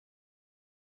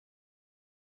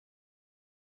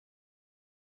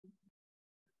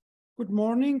Good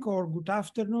morning or good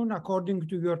afternoon, according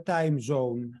to your time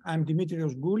zone. I'm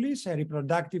Dimitrios Goulis, a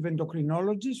reproductive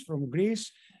endocrinologist from Greece,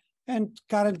 and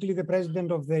currently the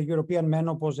president of the European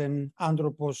Menopause and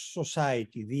Andropause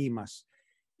Society, the EMAS.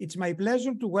 It's my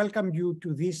pleasure to welcome you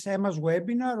to this EMAS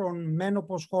webinar on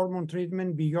menopause hormone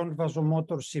treatment beyond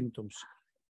vasomotor symptoms.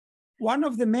 One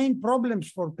of the main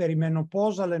problems for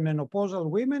perimenopausal and menopausal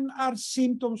women are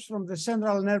symptoms from the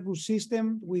central nervous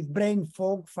system, with brain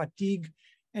fog, fatigue,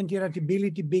 and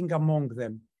irritability being among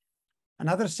them.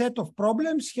 Another set of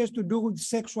problems has to do with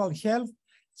sexual health,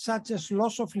 such as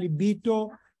loss of libido,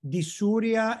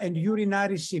 dysuria, and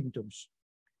urinary symptoms.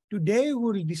 Today, we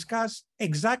will discuss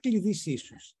exactly these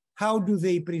issues. How do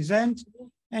they present,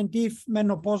 and if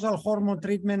menopausal hormone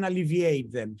treatment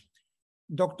alleviate them?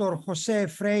 Dr. José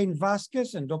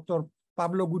Vázquez and Dr.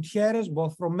 Pablo Gutierrez,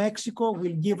 both from Mexico,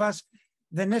 will give us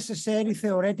the necessary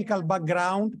theoretical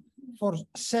background for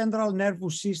central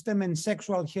nervous system and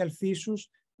sexual health issues,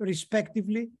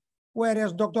 respectively,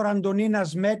 whereas Dr. Antonina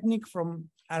Smetnik from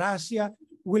Russia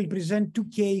will present two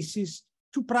cases,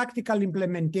 two practical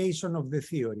implementation of the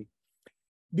theory.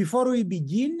 Before we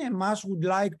begin, EMAS would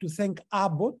like to thank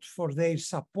Abbott for their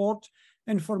support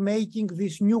and for making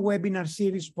this new webinar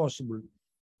series possible.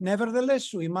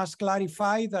 Nevertheless, we must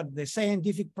clarify that the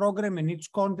scientific program and its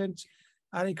contents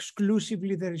are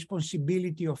exclusively the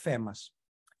responsibility of EMAS.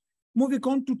 Moving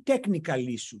on to technical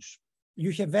issues.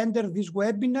 You have entered this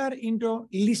webinar into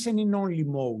listening-only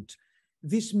mode.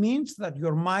 This means that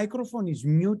your microphone is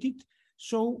muted,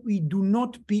 so we do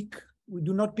not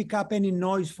pick up any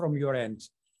noise from your end.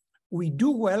 We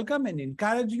do welcome and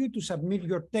encourage you to submit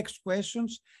your text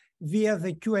questions via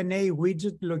the Q&A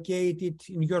widget located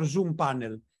in your Zoom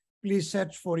panel. Please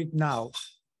search for it now.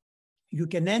 You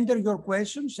can enter your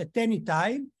questions at any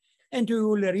time, and we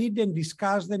will read and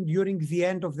discuss them during the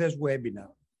end of this webinar.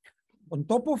 On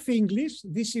top of English,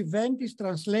 this event is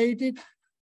translated,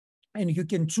 and you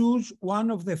can choose one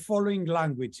of the following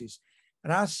languages: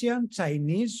 Russian,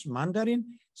 Chinese, Mandarin,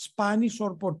 Spanish,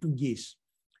 or Portuguese.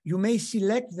 You may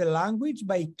select the language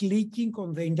by clicking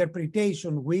on the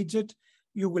interpretation widget.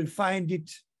 You will find it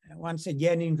once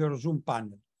again in your Zoom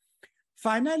panel.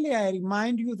 Finally, I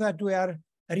remind you that we are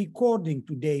recording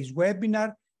today's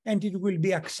webinar, and it will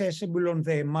be accessible on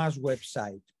the EMAS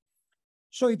website.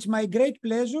 So it's my great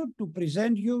pleasure to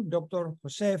present you Dr.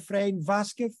 José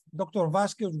Vázquez. Dr.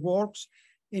 Vázquez works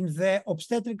in the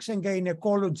Obstetrics and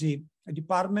Gynecology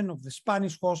Department of the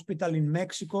Spanish Hospital in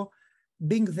Mexico,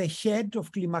 being the head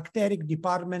of climacteric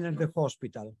department at the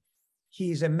hospital. He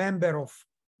is a member of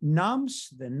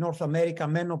NAMS, the North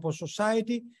American Menopause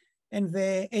Society, and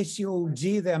the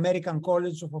ACOG, the American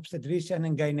College of Obstetricians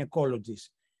and Gynecologists.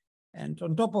 And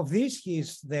on top of this, he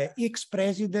is the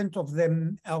ex-president of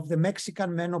the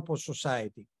Mexican Menopause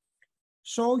Society.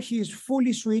 So he is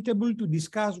fully suitable to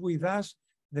discuss with us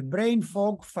the brain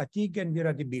fog, fatigue, and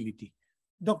irritability.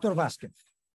 Dr. Vázquez.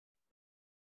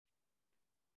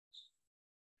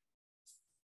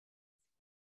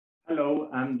 Hello,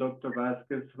 I'm Dr.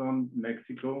 Vázquez from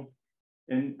Mexico,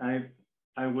 and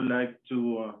I would like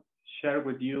to share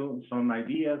with you some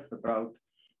ideas about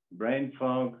brain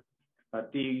fog,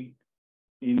 fatigue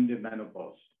in the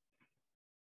menopause.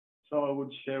 So I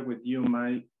would share with you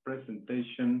my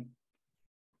presentation.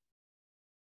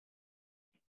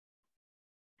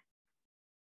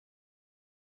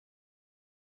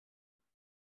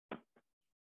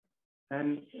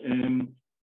 And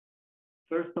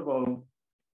first of all,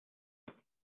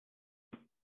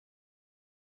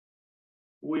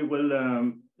 we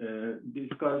will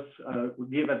discuss,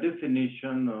 give a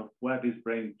definition of what is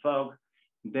brain fog.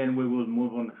 Then we will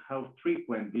move on how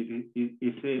frequent is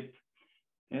it,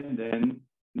 and then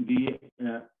the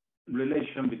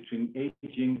relation between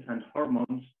aging and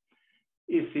hormones.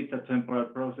 Is it a temporal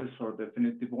process or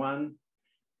definitive one?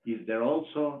 Is there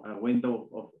also a window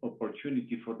of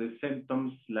opportunity for the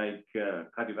symptoms like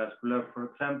cardiovascular, for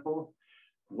example?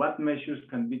 What measures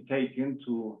can be taken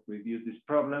to reduce this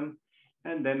problem?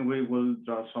 And then we will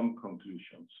draw some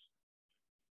conclusions.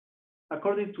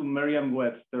 According to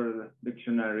Merriam-Webster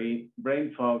dictionary,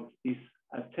 brain fog is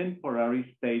a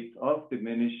temporary state of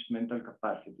diminished mental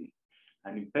capacity,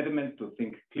 an impediment to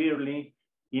think clearly,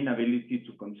 inability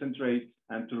to concentrate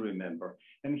and to remember.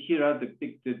 And here are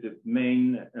depicted the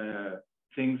main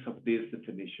things of this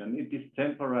definition. It is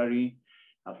temporary,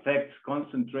 affects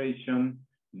concentration,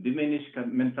 diminished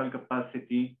mental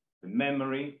capacity, the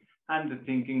memory, and the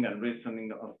thinking and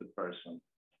reasoning of the person.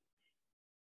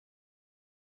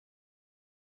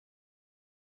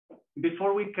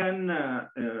 Before we can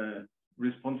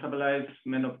responsibilize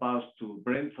menopause to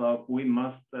brain fog, we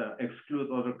must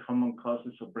exclude other common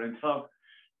causes of brain fog,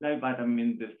 like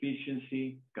vitamin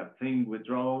deficiency, caffeine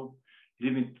withdrawal,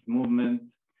 limited movement,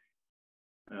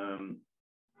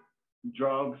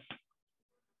 drugs,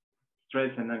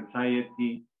 stress and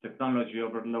anxiety, technology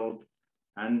overload,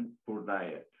 and poor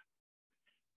diet.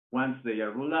 Once they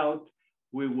are ruled out,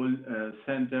 we will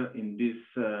center in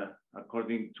this,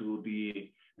 according to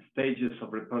the stages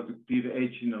of reproductive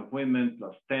aging of women,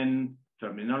 plus 10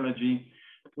 terminology.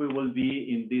 We will be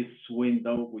in this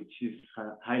window, which is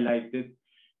highlighted,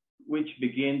 which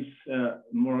begins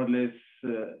more or less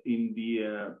in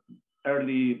the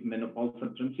early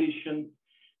menopausal transition,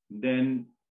 then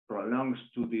prolongs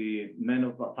to the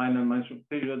final menstrual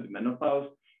period, the menopause,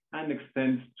 and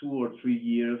extends 2 or 3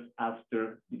 years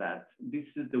after that. This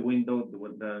is the window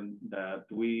that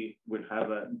we will have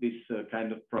this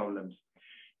kind of problems.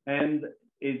 And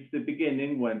it's the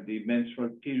beginning when the menstrual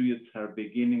periods are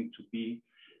beginning to be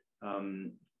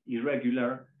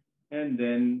irregular, and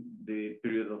then the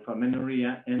period of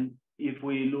amenorrhea. And if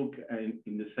we look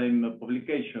in the same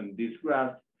publication, this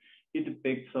graph, it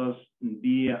depicts us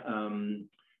the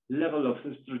level of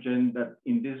estrogen that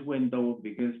in this window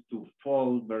begins to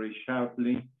fall very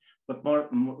sharply, but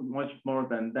much more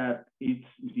than that, it's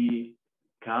the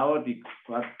chaotic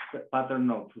pattern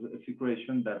of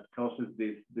secretion that causes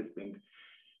this thing.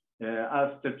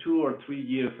 After 2 or 3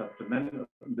 years after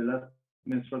the last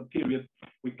menstrual period,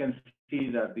 we can see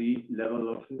that the level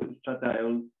of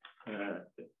estradiol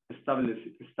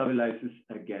stabilizes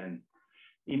again.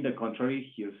 In the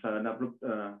contrary, here's an abrupt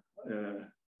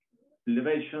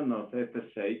elevation of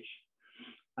FSH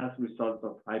as a result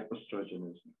of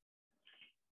hypoestrogenism.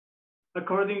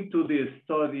 According to the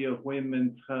study of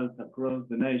women's health across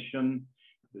the nation,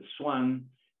 the SWAN,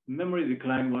 memory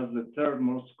decline was the third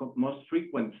most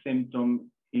frequent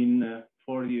symptom in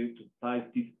 40 to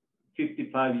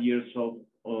 55 years of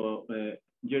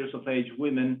age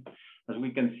women, as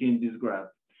we can see in this graph.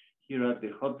 Here are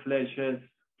the hot flashes,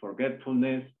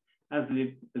 forgetfulness, and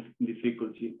sleep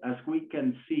difficulty. As we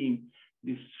can see,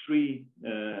 these three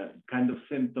kind of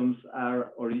symptoms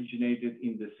are originated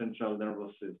in the central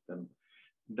nervous system.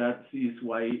 That is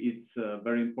why it's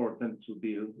very important to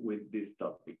deal with this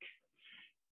topic.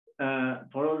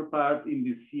 For our part, in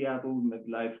the Seattle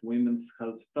MedLife Women's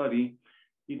Health Study,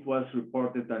 it was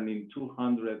reported that in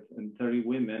 230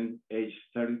 women aged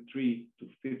 33 to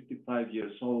 55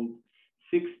 years old,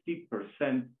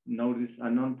 60% noticed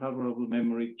an unfavorable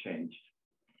memory change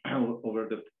over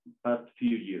the past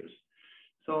few years.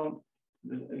 So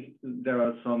there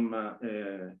are some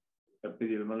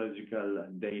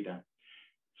epidemiological data.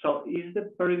 So is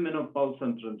the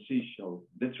perimenopausal transition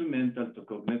detrimental to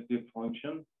cognitive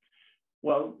function?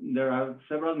 Well, there are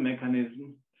several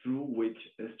mechanisms through which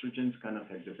estrogens can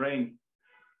affect the brain.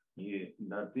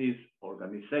 That is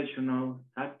organizational,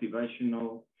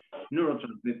 activational,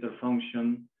 neurotransmitter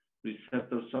function,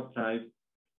 receptor subtype,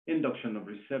 induction of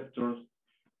receptors,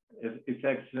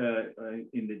 effects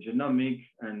in the genomic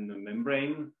and the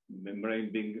membrane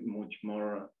being much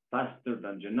more faster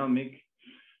than genomic,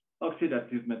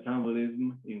 oxidative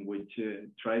metabolism, in which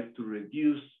tries to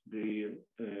reduce the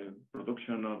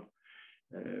production of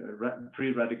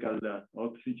free radical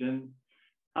oxygen,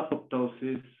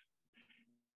 apoptosis,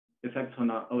 effects on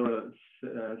other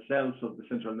cells of the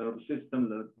central nervous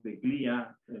system, the glia,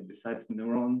 besides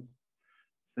neurons,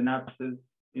 synapses,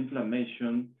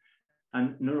 inflammation,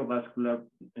 and neurovascular,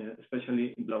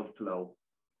 especially blood flow.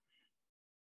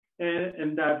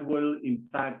 And that will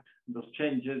impact those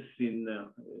changes in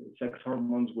sex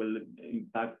hormones will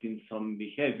impact in some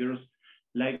behaviors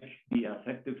like the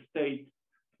affective state,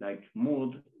 like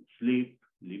mood, sleep,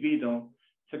 libido,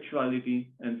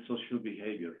 sexuality, and social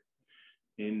behavior.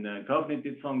 In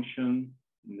cognitive function,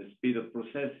 in the speed of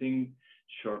processing,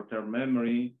 short-term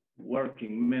memory,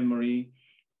 working memory,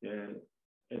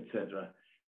 etc.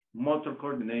 Motor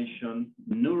coordination,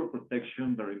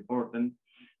 neuroprotection, very important,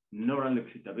 neural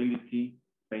excitability,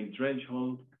 pain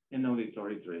threshold, and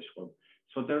auditory threshold.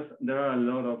 So there are a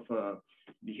lot of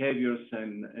behaviors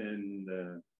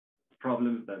and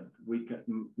problems that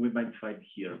we might find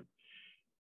here.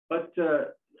 But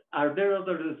are there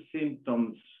other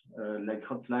symptoms like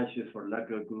hot flashes or lack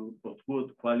of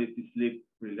good quality sleep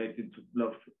related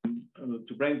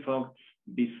to brain fog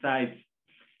besides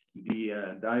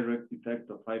the direct effect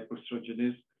of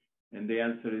hypoestrogenism? And the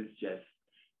answer is yes.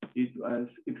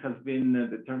 It has been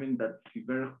determined that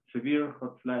severe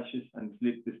hot flashes and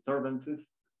sleep disturbances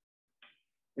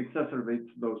exacerbates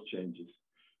those changes.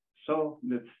 So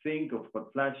let's think of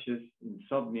hot flashes,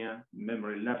 insomnia,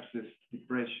 memory lapses,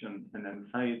 depression, and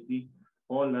anxiety,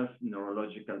 all as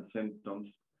neurological symptoms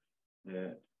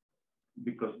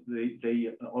because they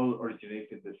all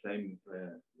originate in the same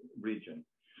region.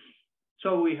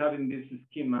 So we have in this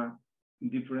schema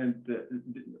different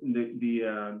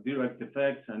the direct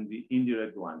effects and the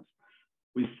indirect ones.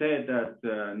 We said that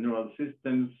neural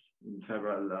systems in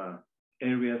several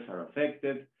areas are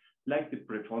affected, like the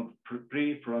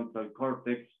prefrontal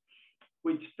cortex,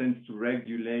 which tends to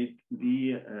regulate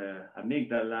the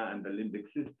amygdala and the limbic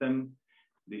system,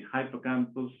 the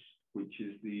hippocampus, which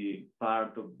is the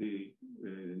part of the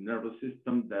nervous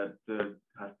system that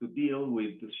has to deal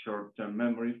with the short-term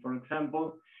memory, for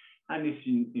example, and is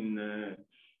in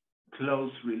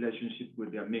close relationship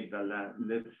with the amygdala.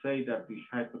 Let's say that the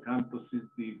hippocampus is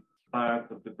the part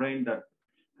of the brain that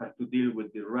has to deal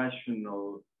with the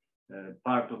rational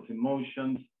part of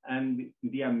emotions, and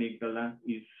the amygdala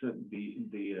is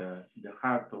the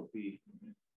heart of the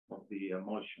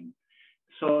emotion.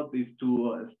 So these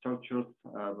two structures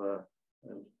have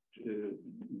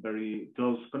very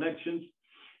close connections.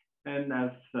 And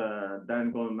as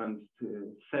Dan Goleman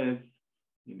says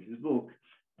in his book,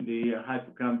 the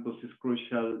hippocampus is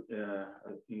crucial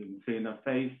in saying a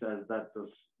phase as that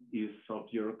is of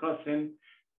your cousin,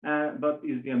 but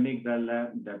is the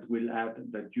amygdala that will add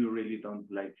that you really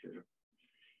don't like her.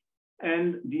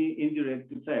 And the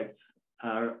indirect effects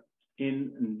are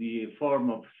in the form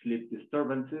of sleep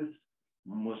disturbances,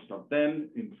 most of them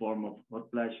in form of hot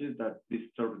flashes that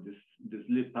disturb the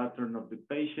sleep pattern of the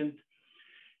patient,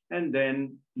 and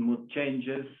then mood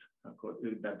changes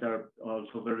that are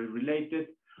also very related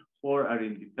or are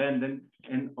independent,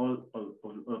 and all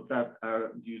of that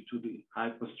are due to the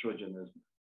hypoestrogenism.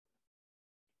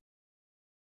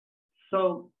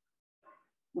 So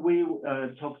we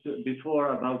talked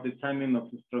before about the timing of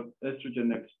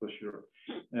estrogen exposure.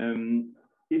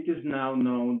 It is now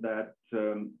known that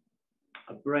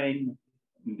a brain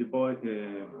deprived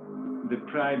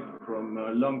from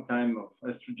a long time of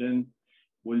estrogen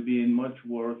will be in much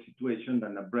worse situation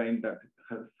than a brain that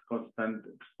has constant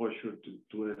exposure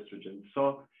to estrogen.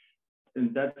 So,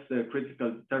 and that's a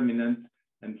critical determinant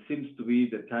and seems to be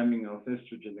the timing of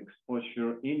estrogen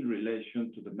exposure in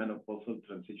relation to the menopausal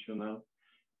transition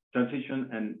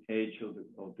and age of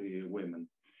the women.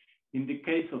 In the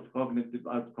case of cognitive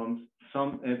outcomes,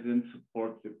 some evidence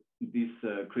supports this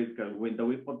critical window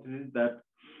hypothesis that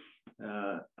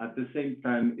at the same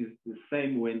time is the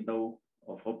same window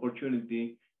of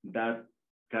opportunity that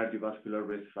cardiovascular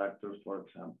risk factors, for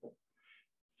example.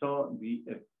 So the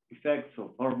effects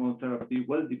of hormone therapy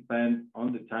will depend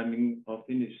on the timing of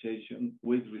initiation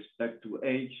with respect to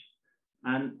age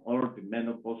and or the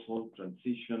menopausal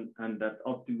transition, and that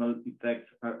optimal effects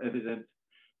are evident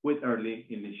with early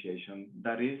initiation.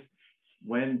 That is,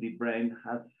 when the brain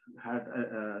has had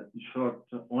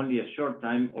only a short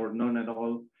time or none at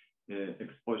all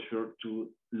exposure to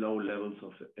low levels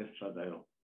of estradiol.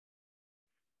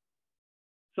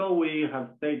 So we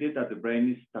have stated that the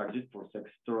brain is target for sex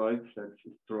steroids. Sex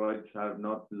steroids are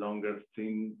not longer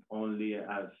seen only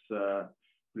as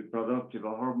reproductive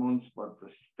hormones, but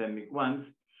systemic ones.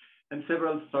 And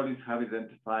several studies have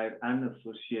identified an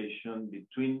association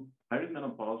between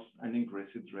perimenopause and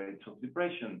increased rates of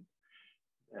depression.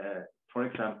 For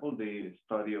example, the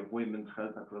study of women's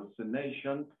health across the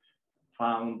nation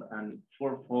found a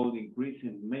fourfold increase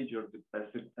in major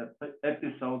depressive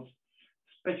episodes,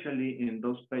 especially in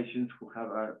those patients who have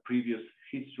a previous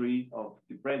history of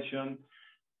depression,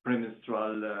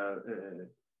 premenstrual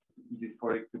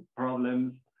dysphoric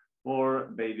problems, or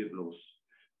baby blues.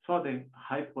 So the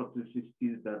hypothesis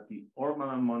is that the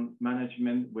hormonal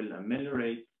management will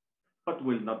ameliorate, but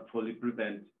will not fully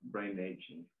prevent brain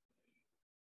aging.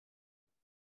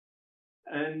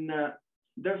 And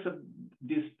there's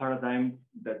this paradigm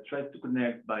that tries to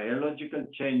connect biological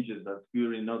changes that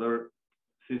occur in other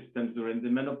systems during the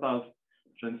menopause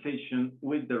transition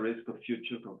with the risk of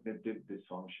future cognitive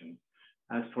dysfunction.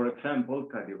 As for example,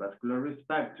 cardiovascular risk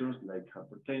factors like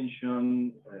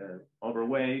hypertension,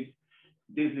 overweight,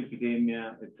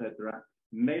 dyslipidemia, etc.,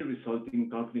 may result in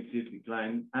cognitive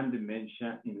decline and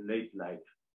dementia in late life,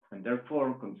 and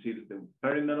therefore consider the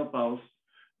perimenopause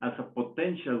as a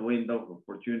potential window of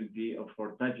opportunity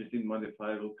for targeting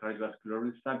modifiable cardiovascular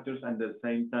risk factors and at the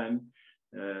same time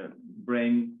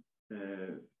brain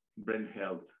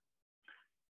health.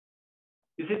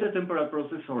 Is it a temporal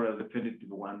process or a definitive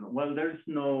one? Well, there's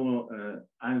no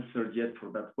answer yet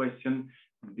for that question.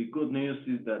 The good news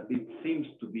is that it seems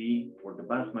to be, for the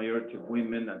vast majority of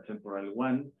women, a temporary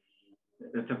one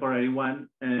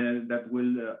that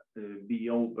will be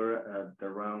over at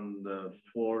around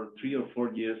 3 or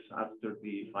 4 years after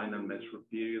the final menstrual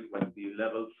period, when the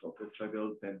levels of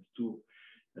estradiol tends to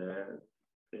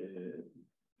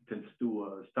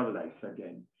stabilize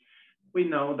again. We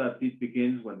know that it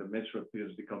begins when the menstrual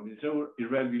periods become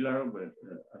irregular,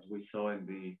 as we saw in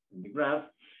the graph,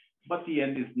 but the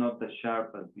end is not as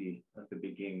sharp as the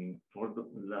beginning. For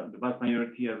the vast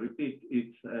majority, I repeat,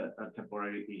 it's a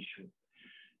temporary issue.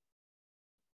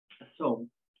 So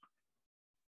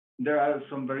there are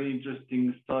some very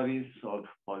interesting studies of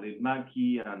Pauline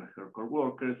Mackey and her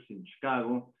co-workers in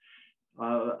Chicago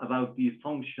about the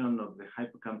function of the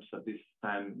hippocampus at this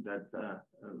time. That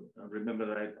remember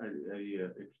that I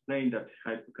explained that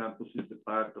hippocampus is the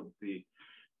part of the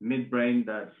midbrain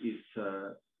that is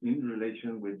in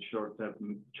relation with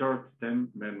short-term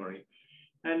memory.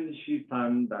 And she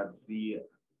found that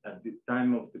at the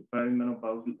time of the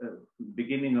perimenopause,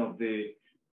 beginning of the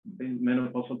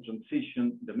menopausal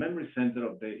transition, the memory center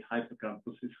of the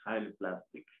hippocampus is highly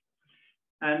plastic.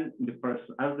 And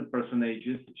as the person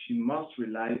ages, she must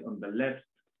rely on the left,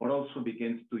 or also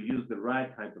begins to use the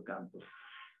right hippocampus.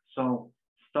 So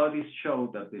studies show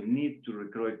that the need to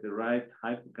recruit the right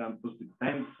hippocampus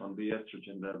depends on the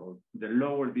estrogen level. The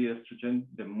lower the estrogen,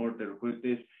 the more the recruit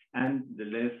is, and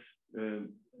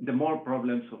the more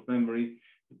problems of memory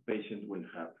the patient will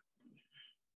have.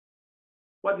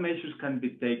 What measures can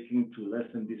be taken to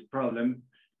lessen this problem?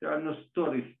 There are no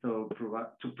studies to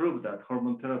prove that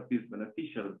hormone therapy is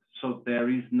beneficial, so there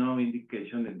is no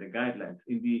indication in the guidelines.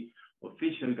 In the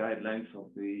official guidelines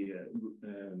of the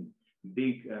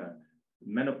big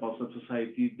menopausal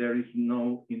society, there is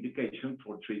no indication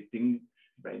for treating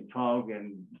brain fog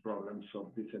and problems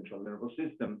of the central nervous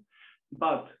system.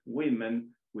 But women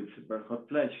with super hot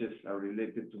flashes are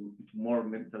related to more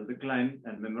mental decline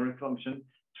and memory function.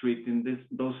 Treating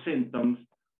those symptoms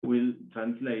will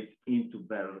translate into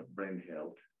better brain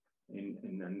health in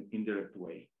an indirect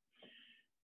way.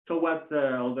 So what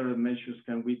other measures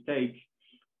can we take?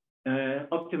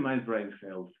 Optimize brain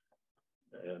health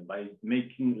by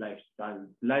making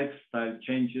lifestyle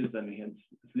changes that enhance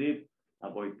sleep,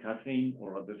 avoid caffeine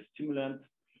or other stimulants,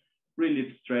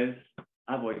 relieve stress,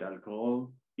 avoid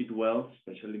alcohol, eat well,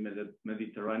 especially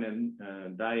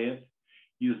Mediterranean diet,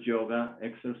 use yoga,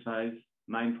 exercise,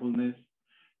 mindfulness,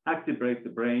 activate the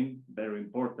brain, very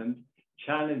important,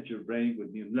 challenge your brain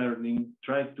with new learning,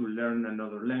 try to learn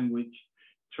another language,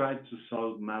 try to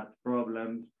solve math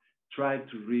problems, try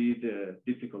to read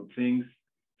difficult things,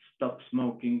 stop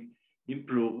smoking,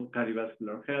 improve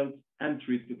cardiovascular health, and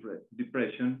treat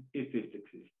depression if it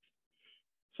exists.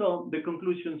 So the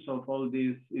conclusions of all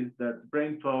this is that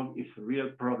brain fog is a real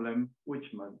problem which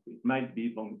might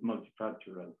be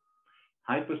multifactorial.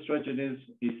 Hypoestrogenism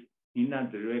is in a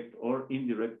direct or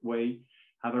indirect way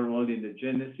have a role in the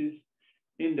genesis.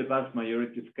 In the vast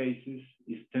majority of cases,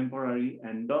 is temporary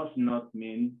and does not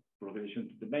mean progression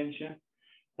to dementia.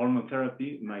 Hormone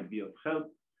therapy might be of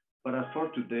help, but as for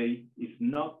today, is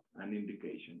not an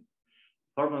indication.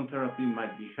 Hormone therapy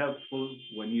might be helpful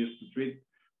when used to treat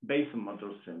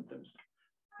vasomotor symptoms.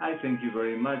 I thank you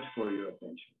very much for your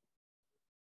attention.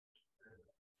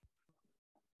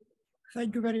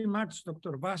 Thank you very much,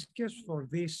 Dr. Vázquez, for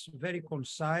this very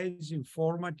concise,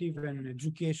 informative, and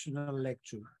educational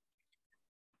lecture.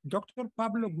 Dr.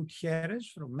 Pablo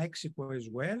Gutierrez from Mexico as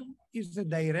well is the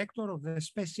director of the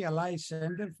Specialized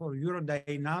Center for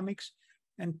Urodynamics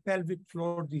and Pelvic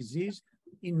Floor Disease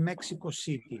in Mexico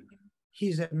City.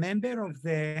 He's a member of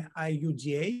the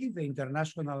IUGA, the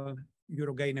International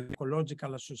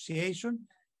Urogynecological Association,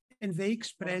 and the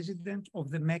ex-president of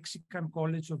the Mexican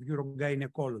College of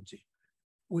Urogynecology.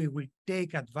 We will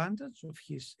take advantage of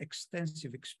his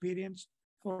extensive experience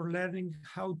for learning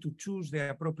how to choose the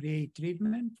appropriate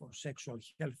treatment for sexual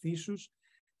health issues,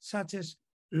 such as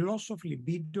loss of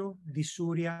libido,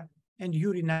 dysuria, and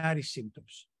urinary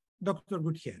symptoms. Dr.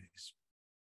 Gutierrez.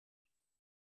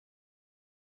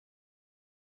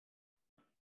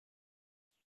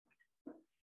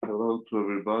 Hello to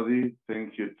everybody.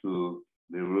 Thank you to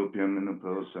the European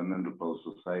Menopause and Menopause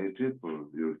Society for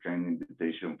your kind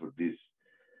invitation for this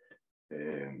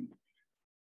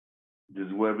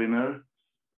webinar.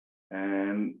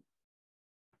 And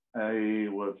I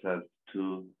was asked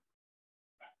to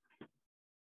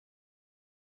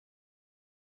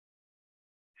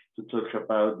talk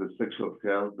about the sexual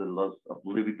health, the loss of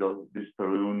libido,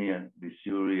 dyspareunia,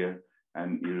 dysuria,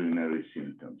 and urinary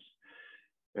symptoms.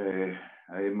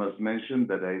 I must mention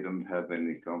that I don't have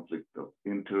any conflict of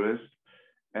interest,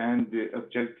 and the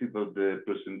objective of the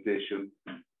presentation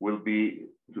will be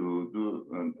to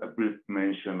do a brief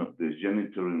mention of the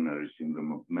genitourinary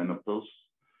syndrome of menopause,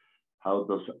 how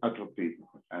does atrophy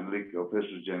and leak of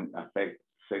estrogen affect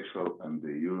sexual and the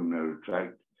urinary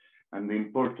tract, and the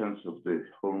importance of the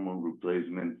hormone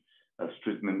replacement as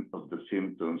treatment of the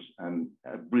symptoms, and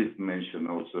a brief mention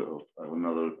also of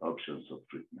another options of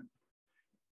treatment.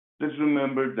 Let's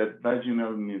remember that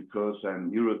vaginal mucosa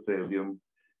and urothelium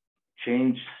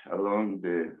change along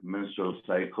the menstrual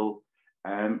cycle,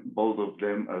 and both of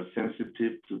them are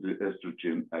sensitive to the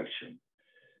estrogen action.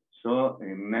 So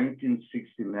in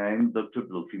 1969, Dr.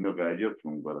 Delfino Gallo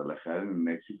from Guadalajara in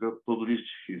Mexico published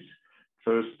his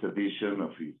first edition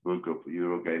of his book of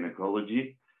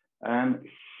urogynecology, and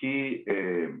he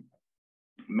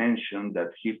mentioned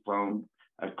that he found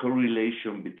a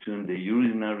correlation between the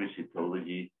urinary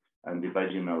cytology and the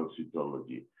vaginal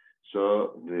cytology.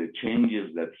 So the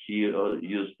changes that he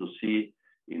used to see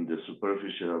in the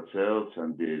superficial cells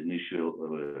and the initial,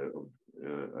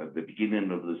 at the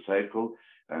beginning of the cycle,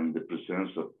 and the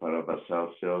presence of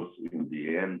parabasal cells in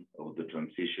the end of the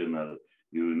transitional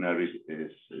urinary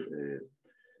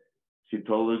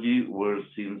cytology were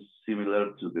seen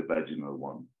similar to the vaginal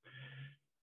one.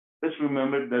 Let's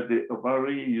remember that the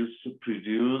ovary used to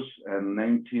produce a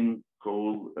 19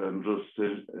 called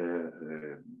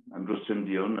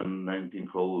androstenedione and 19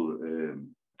 called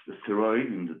steroid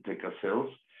in the theca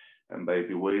cells, and by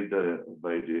the way,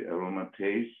 by the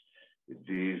aromatase,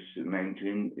 this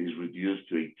 19 is reduced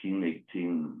to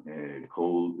 18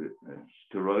 called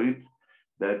steroid.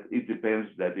 That it depends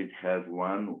that it has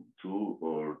 1, 2,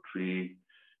 or 3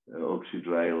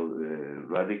 oxidryl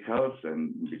radicals,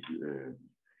 and it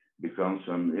becomes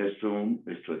an estrone,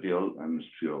 estradiol, and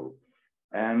estriol.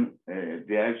 And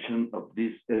the action of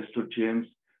these estrogens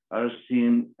are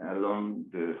seen along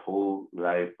the whole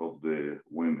life of the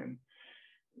women.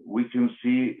 We can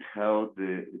see how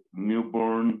the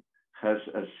newborn has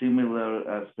a similar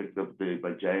aspect of the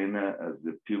vagina as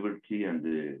the puberty and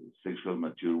the sexual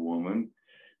mature woman,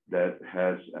 that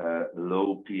has a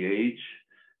low pH,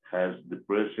 has the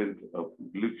presence of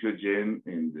glycogen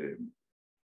in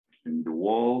the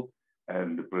wall,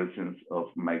 and the presence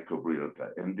of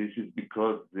microbiota. And this is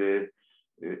because the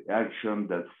action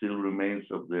that still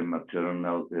remains of the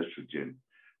maternal estrogen.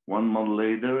 1 month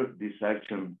later, this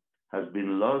action has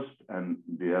been lost, and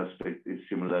the aspect is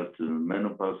similar to the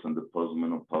menopause and the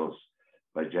postmenopause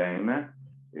vagina.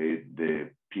 The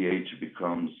pH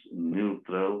becomes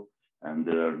neutral, and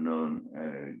there are no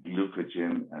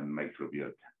glycogen and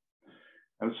microbiota.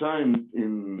 And so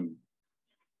in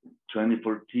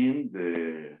 2014,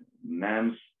 the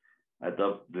NAMS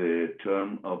adopt the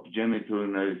term of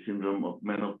genitourinary syndrome of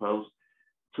menopause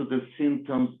to the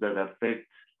symptoms that affect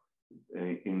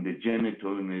in the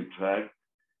genitourinary tract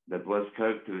that was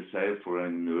characterized for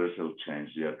an universal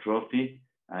change, the atrophy,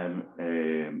 and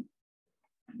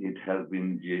it has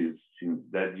been used since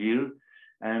that year.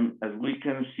 And as we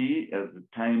can see, as the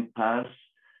time passes,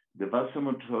 the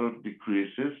vasomotor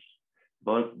decreases,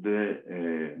 but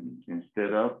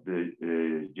instead of the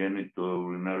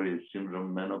genitourinary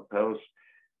syndrome menopause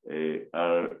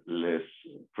are less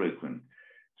frequent.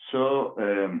 So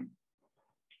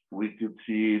we could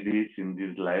see this in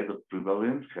this slide of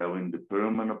prevalence, how in the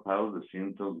perimenopause, the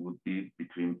symptoms would be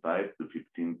between 5 to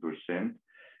 15%.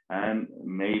 And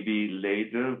maybe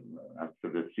later, after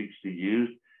the 60 years,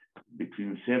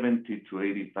 between 70 to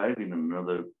 85 in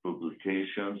another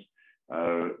publications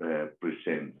are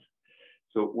present.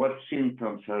 So what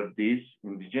symptoms are these?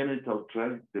 In the genital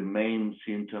tract, the main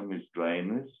symptom is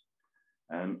dryness,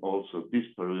 and also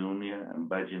dyspareunia and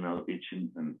vaginal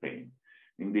itching and pain.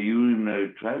 In the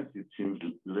urinary tract, it seems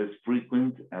less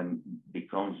frequent and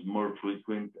becomes more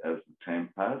frequent as time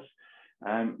passes.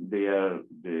 And they are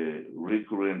the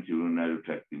recurrent urinary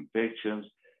tract infections,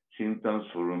 symptoms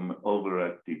from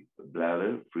overactive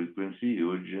bladder, frequency,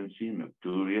 urgency,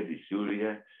 nocturia,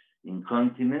 dysuria,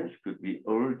 incontinence, could be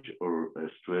urge or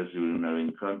stress urinary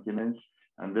incontinence,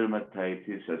 and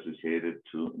dermatitis associated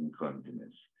to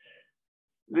incontinence.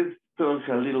 Let's talk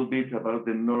a little bit about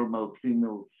the normal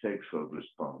female sexual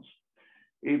response.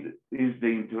 It is the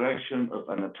interaction of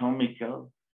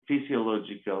anatomical,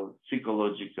 physiological,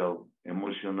 psychological,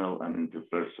 emotional, and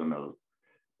interpersonal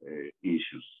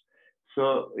issues.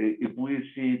 So if we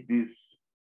see these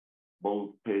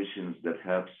both patients that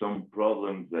have some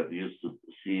problems that used to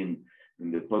be seen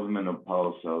in the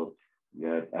postmenopausal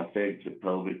that affect the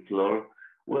pelvic floor,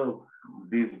 well,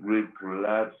 this great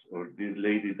prolapse or this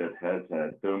lady that has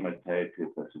a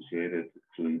dermatitis associated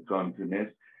to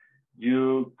incontinence,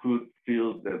 you could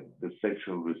feel that the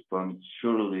sexual response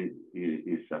surely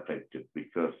is affected,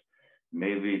 because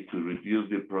maybe to reduce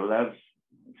the prolapse,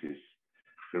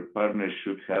 her partner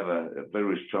should have a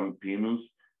very strong penis,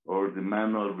 or the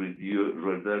manual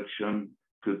reduction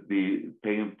could be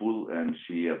painful and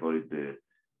she avoid the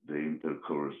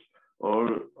intercourse.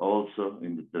 Or also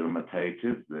in the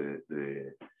dermatitis,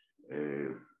 the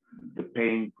the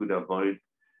pain could avoid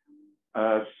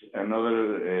us, and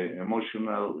other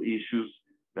emotional issues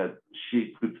that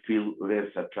she could feel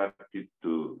less attracted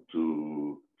to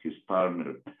his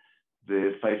partner.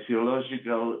 The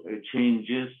physiological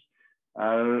changes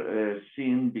are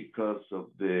seen because of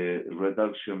the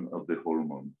reduction of the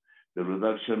hormone. The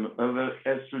reduction of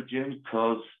estrogen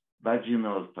causes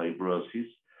vaginal fibrosis.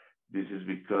 This is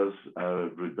because a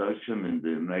reduction in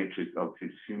the nitric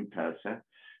oxide syntase,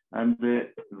 and the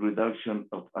reduction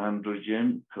of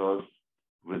androgen causes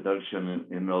reduction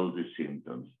in all the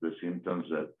symptoms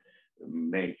that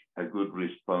make a good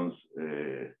response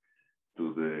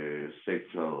to the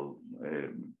sexual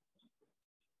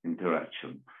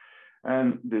interaction.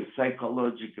 And the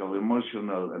psychological,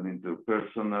 emotional, and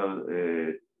interpersonal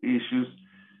issues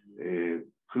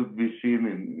could be seen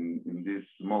in this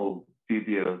small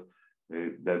video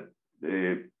that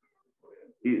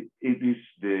it is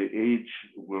the age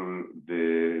where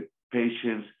the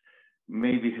patient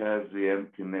maybe has the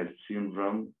empty nest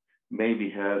syndrome, maybe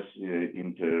has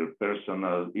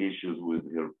interpersonal issues with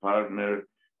her partner,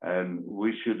 and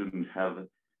we shouldn't have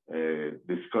a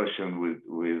discussion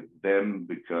with them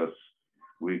because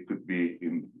we could be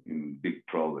in big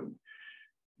problem.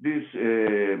 This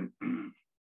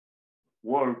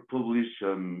work published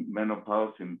on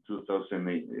menopause in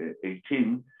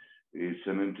 2018 is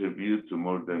an interview to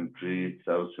more than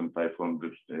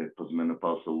 3,500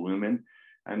 postmenopausal women.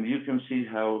 And you can see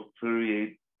how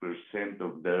 38%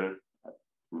 of them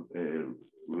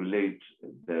relate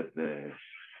that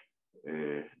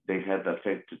they had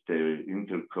affected their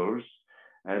intercourse.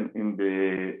 And in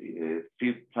the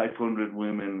 500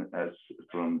 women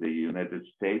from the United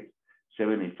States,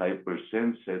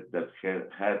 75% said that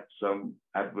had some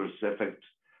adverse effects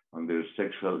on their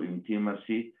sexual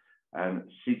intimacy, and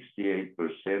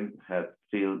 68% had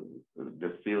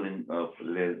the feeling of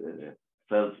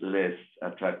felt less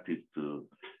attracted to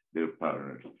their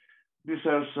partners. These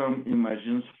are some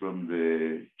images from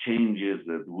the changes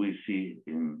that we see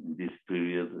in this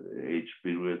period, age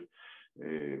period,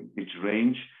 its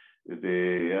range.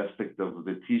 The aspect of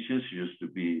the tissues used to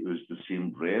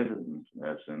seem red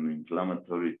as an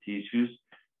inflammatory tissues.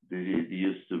 It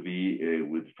used to be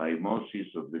with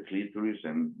phimosis of the clitoris,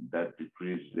 and that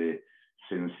decreased the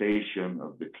sensation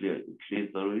of the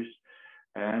clitoris.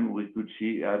 And we could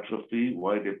see atrophy,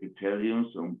 white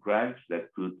epitheliums on cracks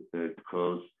that could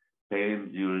cause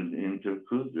pain during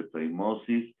intercourse, the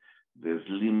phimosis, the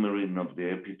slimmering of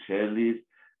the epithelium,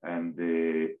 and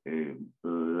the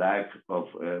lack of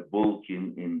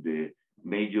bulking in the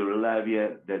major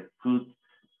labia that could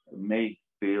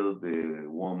feel the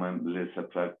woman less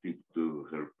attractive to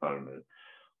her partner.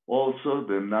 Also,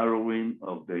 the narrowing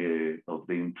of the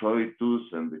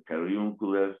introitus and the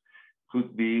cariunculus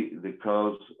could be the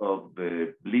cause of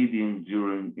the bleeding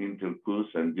during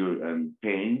intercourse and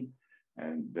pain,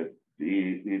 and that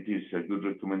it is a good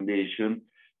recommendation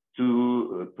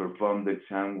to perform the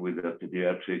exam with a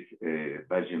pediatric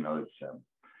vaginal exam.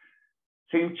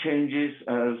 Same changes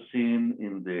are seen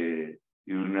in the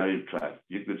urinary tract.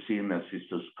 You could see in a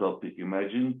cystoscopic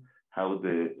imaging how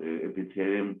the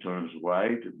epithelium turns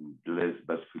white, less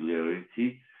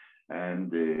vascularity,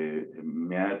 and the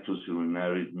meatus,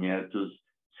 urinary meatus,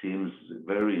 seems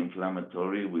very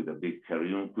inflammatory with a big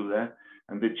cariuncula.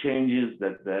 And the changes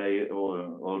that I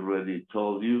already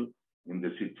told you in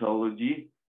the cytology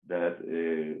that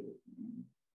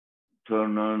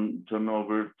turn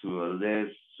over to a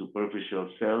less superficial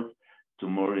cells to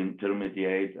more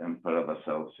intermediate and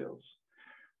parabasal cells.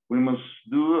 We must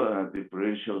do a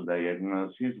differential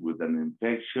diagnosis with an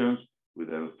infection, with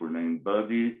a foreign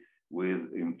body,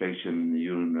 with infection in the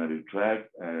urinary tract,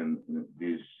 and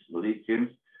these lichens.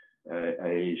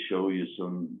 I show you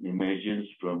some images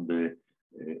from the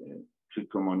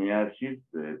trichomoniasis,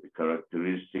 the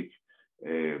characteristic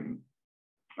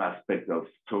aspect of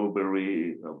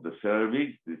strawberry of the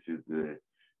cervix. This is the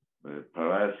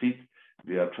parasite,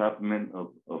 the entrapment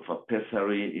of a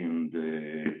pessary in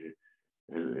the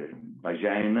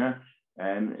vagina,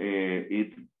 and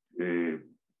it's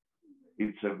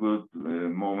a good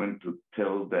moment to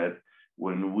tell that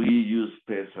when we use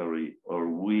pessary or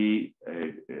we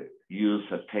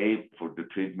use a tape for the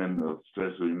treatment of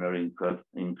stress urinary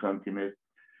incontinence,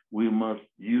 we must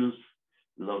use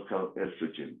local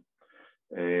estrogen.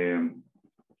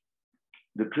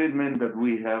 The treatment that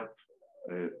we have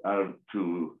are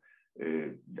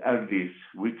these.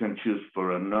 We can choose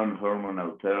for a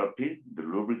non-hormonal therapy, the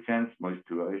lubricants,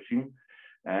 moisturizing,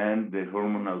 and the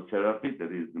hormonal therapy,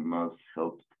 that is the most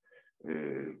helped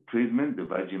treatment, the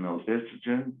vaginal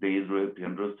estrogen, the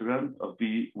androsterone.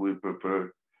 We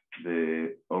prefer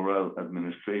the oral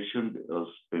administration of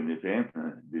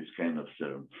PMFM, this kind of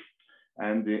serum,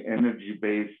 and the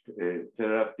energy-based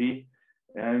therapy.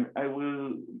 And I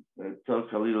will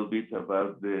talk a little bit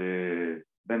about the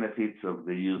benefits of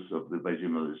the use of the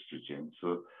vaginal estrogen.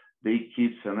 So they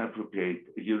keep an appropriate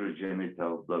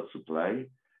urogenital blood supply,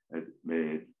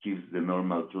 keeps the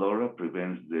normal flora,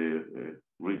 prevents the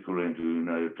recurrent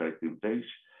urinary tract infection,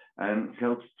 and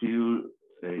helps to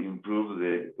improve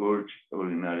the urge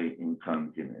urinary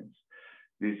incontinence.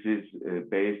 This is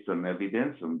based on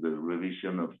evidence on the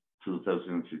revision of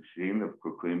 2016 of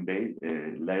Cochrane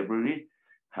Library,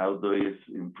 how those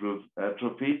improve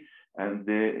atrophy, and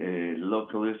the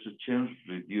local estrogens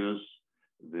reduce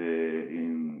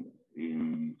the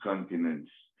incontinence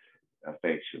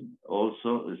affection.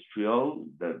 Also, estriol,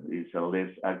 that is a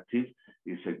less active,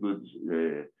 is a good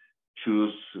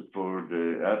choice for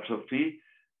the atrophy,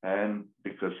 and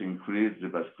because increase the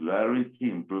vascularity,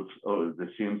 improves the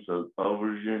symptoms of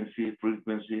urgency,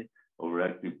 frequency,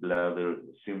 overactive bladder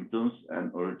symptoms,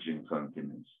 and urge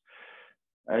incontinence.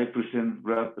 I present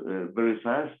very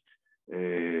fast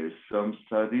some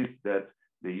studies that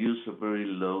the use of very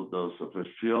low dose of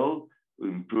estriol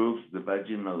improves the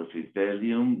vaginal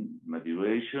epithelium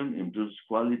maturation, improves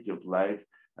quality of life,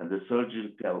 and the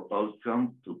surgical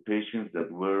outcome to patients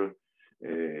that were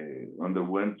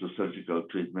underwent to surgical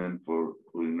treatment for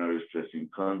urinary stress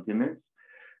incontinence.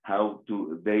 How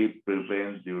do they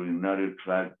prevent the urinary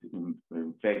tract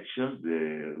infections,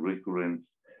 the recurrence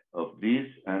of this,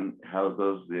 and how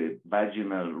does the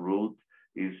vaginal route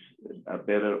is a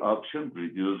better option,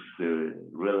 reduce the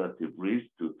relative risk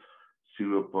to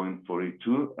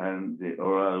 0.42, and the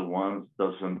oral ones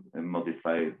doesn't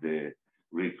modify the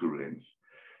recurrence.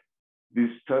 This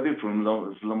study from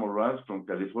Shlomo Raz from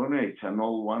California, it's an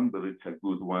old one, but it's a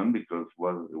good one because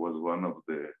it was one of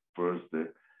the first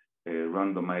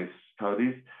randomized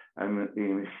studies. And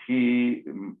he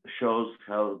shows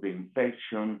how the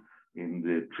infection in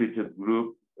the treated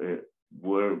group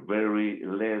were very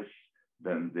less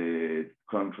than the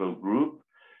control group.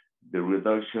 The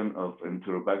reduction of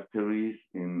enterobacteries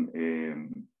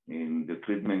in the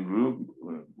treatment group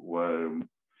were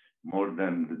more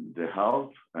than the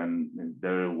half, and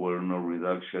there were no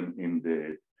reduction in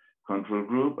the control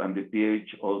group, and the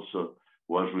pH also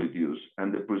was reduced.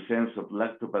 And the presence of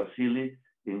lactobacilli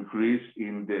increased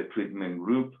in the treatment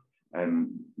group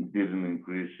and didn't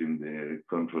increase in the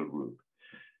control group.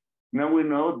 Now we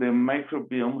know the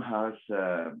microbiome has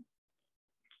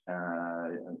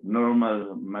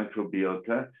normal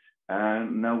microbiota,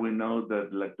 and now we know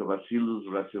that Lactobacillus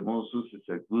racemosus is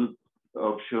a good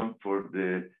option for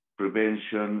the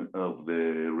prevention of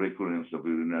the recurrence of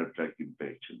urinary tract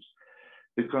infections.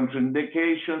 The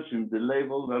contraindications in the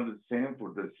label are the same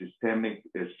for the systemic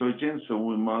estrogen, so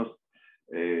we must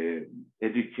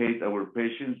educate our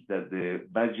patients that the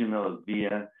vaginal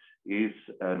via is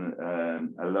an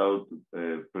allowed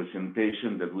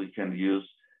presentation that we can use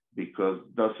because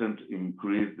it doesn't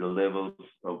increase the levels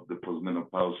of the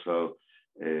postmenopausal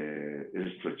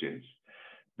estrogens.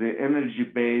 The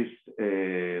energy-based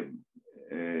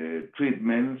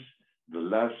treatments, the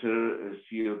laser,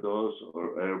 CO2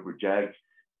 or Herbert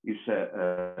is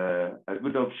a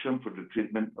good option for the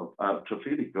treatment of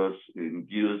atrophy because it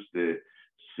induces the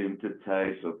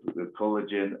synthesis of the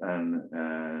collagen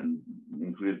and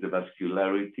increase the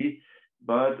vascularity.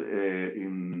 But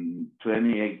in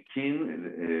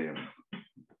 2018,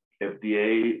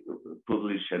 FDA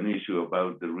published an issue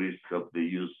about the risk of the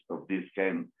use of this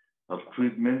kind of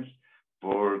treatments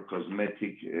for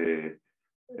cosmetic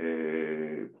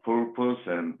purpose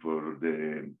and for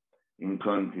the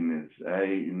incontinence.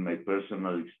 In my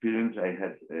personal experience, I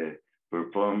had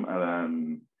performed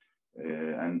an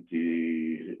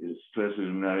anti-stress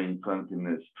urinary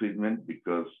incontinence treatment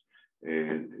because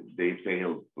they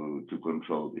failed to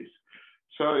control this.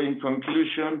 So in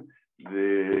conclusion,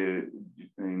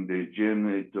 in the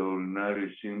genitourinary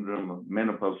syndrome,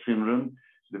 menopause syndrome,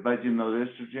 the vaginal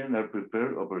estrogen are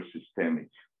preferred over systemic.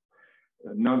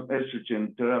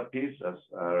 Non-estrogen therapies, as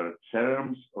are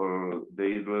serums or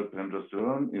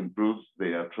dihydroepiandrosterone, improves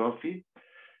the atrophy.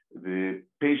 The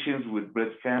patients with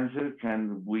breast cancer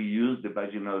we use the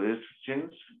vaginal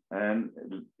estrogens, and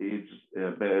it's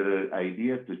a better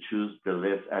idea to choose the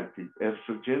less active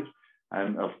estrogens.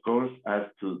 And of course,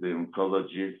 ask to the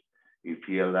oncologist if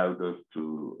he allowed us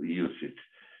to use it.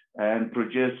 And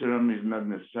progesterone is not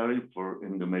necessary for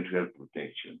endometrial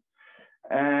protection.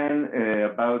 And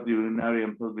about the urinary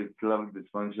and pelvic floor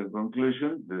dysfunction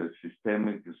conclusion, the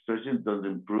systemic estrogen does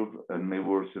improve and may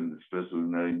worsen the stress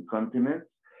urinary incontinence.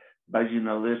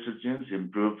 Vaginal estrogens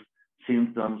improve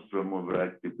symptoms from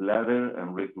overactive bladder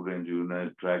and recurrent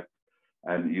urinary tract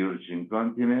and urge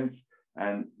incontinence.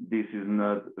 And this is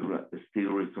not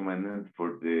still recommended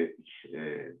for the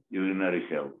urinary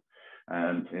health.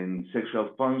 And in sexual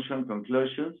function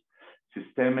conclusions,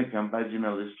 systemic and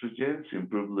vaginal estrogens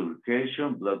improve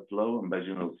lubrication, blood flow, and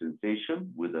vaginal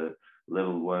sensation with a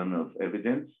level 1 of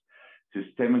evidence.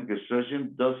 Systemic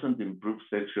estrogen doesn't improve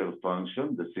sexual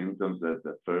function, the symptoms that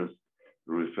I first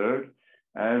referred,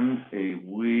 and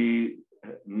we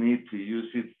need to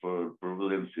use it for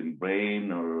problems in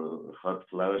brain or hot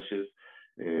flashes.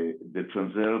 The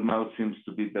transdermal seems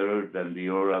to be better than the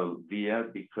oral via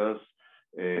because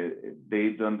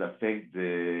they don't affect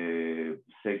the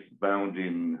sex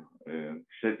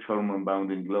hormone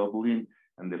bounding globulin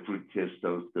and the free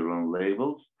testosterone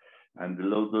levels. And the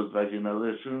low-dose vaginal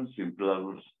estrogens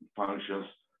improves functions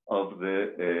of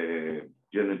the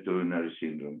genitourinary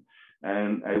syndrome.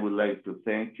 And I would like to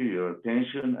thank you, your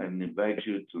attention, and invite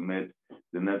you to meet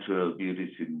the natural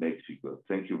beauties in Mexico.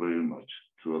 Thank you very much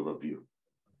to all of you.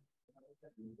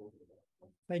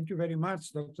 Thank you very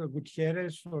much, Dr.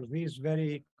 Gutierrez, for this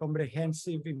very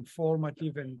comprehensive,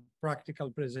 informative, and practical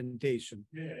presentation.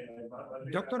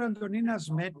 Dr. Antonina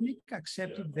Smetnik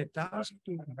accepted the task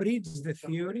to bridge the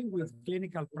theory with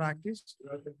clinical practice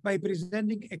by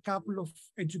presenting a couple of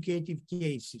educative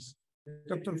cases.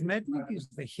 Dr. Smetnik is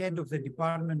the head of the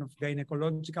Department of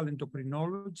Gynecological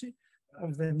Endocrinology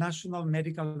of the National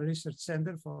Medical Research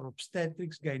Center for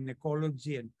Obstetrics,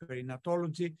 Gynecology, and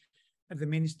Perinatology at the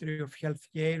Ministry of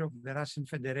Healthcare of the Russian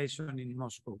Federation in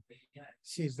Moscow.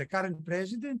 She is the current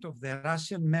president of the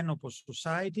Russian Menopause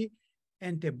Society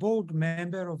and a board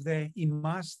member of the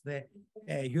IMAS, the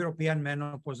European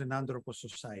Menopause and Andropause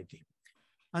Society.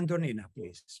 Antonina,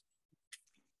 please.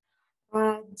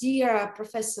 Dear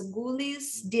Professor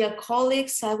Goulis, dear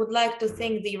colleagues, I would like to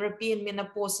thank the European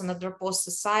Menopause and Andropause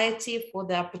Society for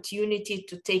the opportunity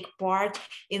to take part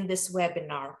in this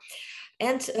webinar.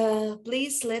 And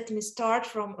please let me start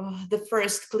from the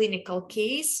first clinical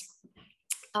case.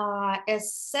 A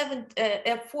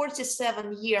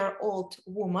 47-year-old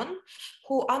woman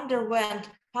who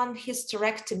underwent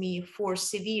panhysterectomy for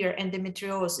severe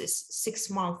endometriosis 6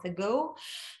 months ago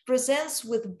presents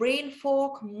with brain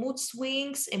fog, mood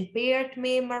swings, impaired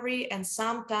memory, and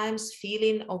sometimes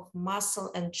feeling of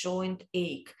muscle and joint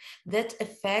ache that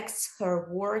affects her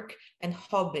work and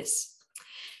hobbies.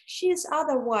 She is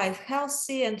otherwise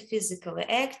healthy and physically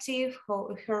active.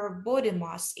 Her body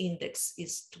mass index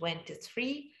is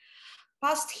 23.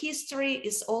 Past history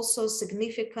is also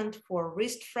significant for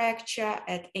wrist fracture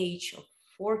at age of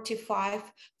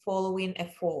 45 following a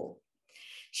fall.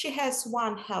 She has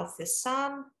one healthy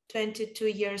son, 22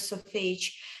 years of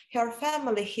age. Her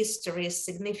family history is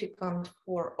significant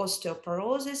for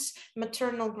osteoporosis,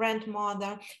 maternal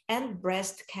grandmother, and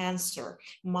breast cancer,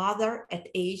 mother at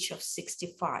age of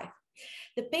 65.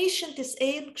 The patient is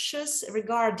anxious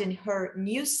regarding her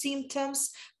new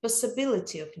symptoms,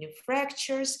 possibility of new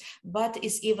fractures, but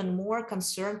is even more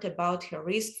concerned about her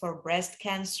risk for breast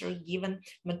cancer given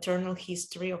maternal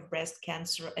history of breast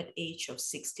cancer at age of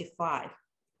 65.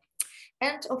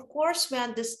 And of course, we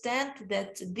understand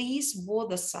that these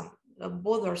bothersome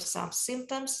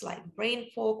symptoms like brain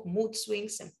fog, mood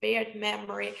swings, impaired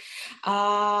memory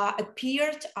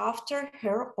appeared after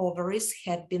her ovaries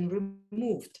had been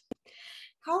removed.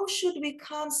 How should we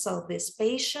counsel this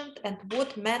patient and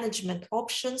what management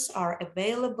options are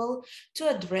available to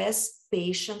address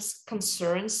patients'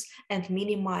 concerns and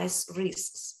minimize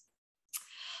risks?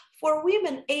 For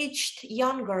women aged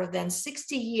younger than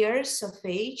 60 years of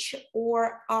age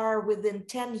or are within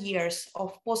 10 years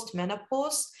of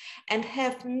postmenopause and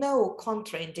have no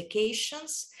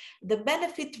contraindications, the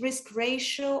benefit-risk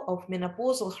ratio of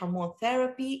menopausal hormone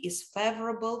therapy is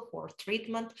favorable for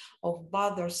treatment of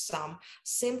bothersome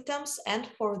symptoms and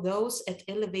for those at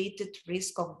elevated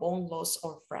risk of bone loss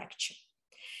or fracture.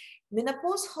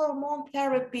 Menopause hormone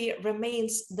therapy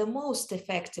remains the most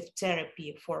effective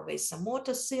therapy for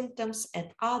vasomotor symptoms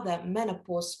and other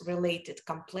menopause-related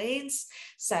complaints,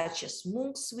 such as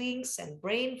mood swings and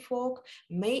brain fog,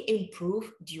 may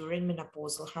improve during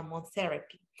menopausal hormone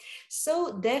therapy.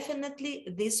 So definitely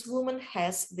this woman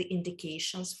has the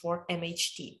indications for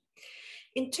MHT.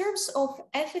 In terms of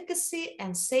efficacy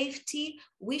and safety,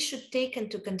 we should take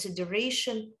into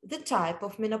consideration the type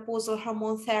of menopausal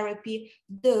hormone therapy,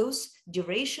 dose,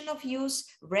 duration of use,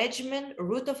 regimen,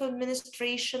 route of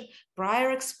administration,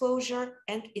 prior exposure,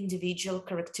 and individual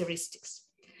characteristics.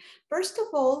 First of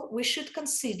all, we should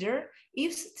consider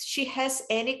if she has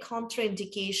any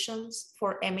contraindications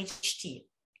for MHT.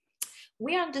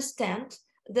 We understand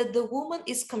that the woman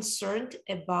is concerned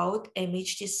about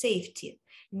MHT safety,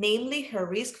 namely her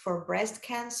risk for breast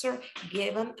cancer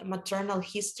given a maternal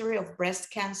history of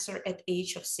breast cancer at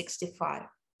age of 65.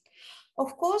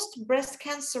 Of course, breast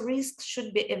cancer risks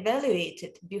should be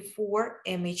evaluated before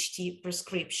MHT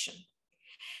prescription.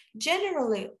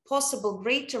 Generally, possible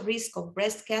greater risk of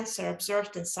breast cancer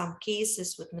observed in some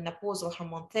cases with menopausal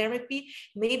hormone therapy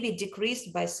may be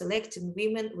decreased by selecting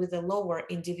women with a lower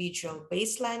individual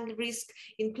baseline risk,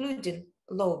 including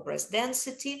low breast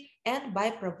density, and by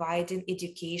providing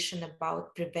education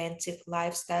about preventive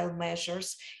lifestyle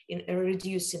measures in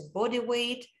reducing body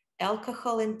weight,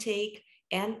 alcohol intake,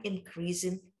 and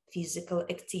increasing physical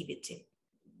activity.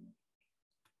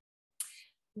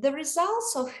 The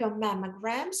results of her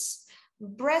mammograms,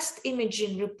 breast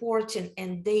imaging reporting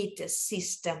and data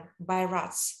system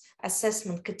BI-RADS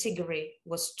assessment category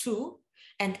was 2,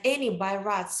 and any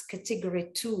BI-RADS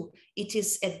category 2, it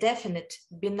is a definite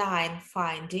benign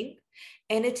finding,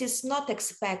 and it is not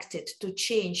expected to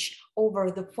change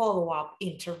over the follow-up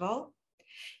interval.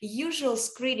 Usual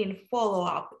screening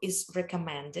follow-up is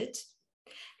recommended,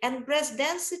 and breast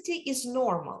density is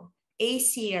normal.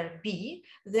 ACR-B,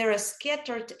 there are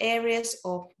scattered areas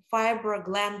of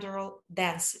fibroglandular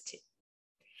density.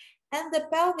 And the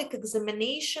pelvic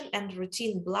examination and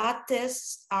routine blood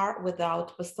tests are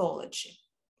without pathology.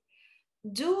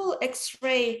 Dual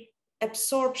X-ray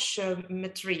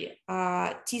absorptiometry,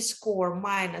 T-score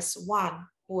minus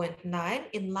 1.9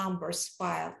 in lumbar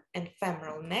spine and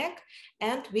femoral neck,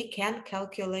 and we can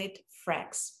calculate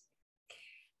FRAX.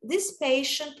 This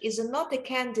patient is not a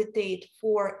candidate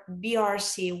for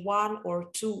BRCA1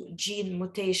 or 2 gene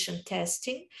mutation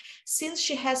testing, since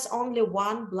she has only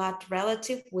one blood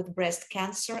relative with breast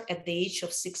cancer at the age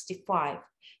of 65,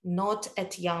 not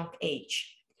at young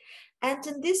age. And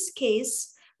in this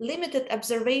case, limited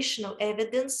observational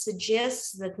evidence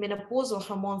suggests that menopausal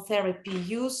hormone therapy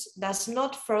use does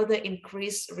not further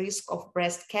increase risk of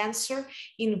breast cancer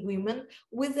in women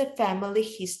with a family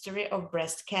history of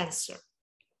breast cancer.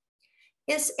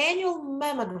 As annual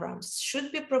mammograms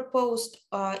should be proposed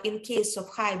in case of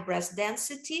high breast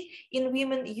density in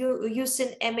women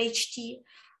using MHT,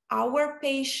 our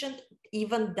patient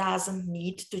even doesn't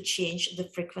need to change the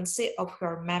frequency of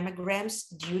her mammograms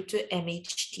due to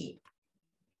MHT.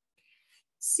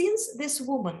 Since this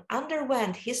woman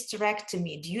underwent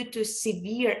hysterectomy due to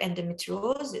severe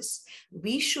endometriosis,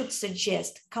 we should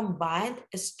suggest combined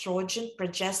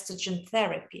estrogen-progestogen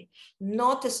therapy,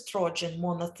 not estrogen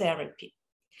monotherapy.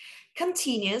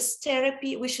 Continuous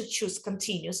therapy, we should choose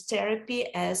continuous therapy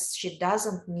as she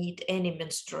doesn't need any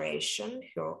menstruation,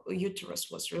 her uterus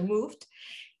was removed.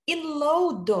 In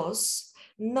low dose,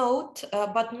 note,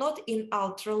 but not in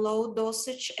ultra low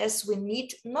dosage, as we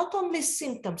need not only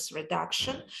symptoms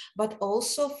reduction, but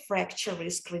also fracture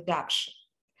risk reduction.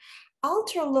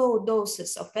 Ultra low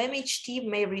doses of MHT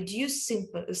may reduce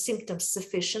symptoms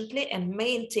sufficiently and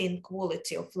maintain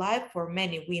quality of life for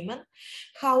many women.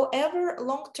 However,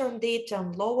 long-term data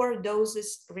on lower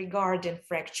doses regarding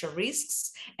fracture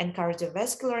risks and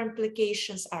cardiovascular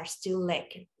implications are still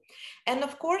lacking. And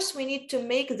of course, we need to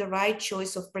make the right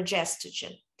choice of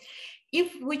progestogen.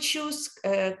 If we choose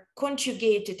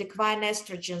conjugated equine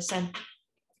estrogens and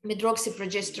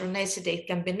medroxyprogesterone acetate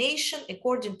combination,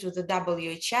 according to the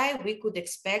WHI, we could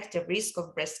expect a risk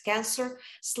of breast cancer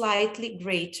slightly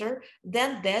greater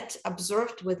than that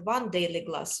observed with 1 daily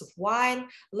glass of wine,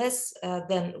 less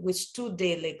than with 2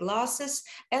 daily glasses,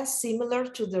 and similar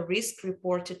to the risk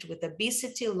reported with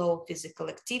obesity, low physical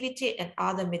activity, and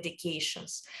other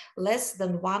medications, less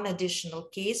than 1 additional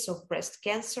case of breast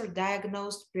cancer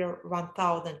diagnosed per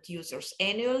 1,000 users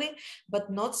annually, but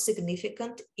not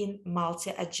significant in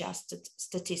multi-adjusted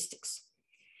statistics.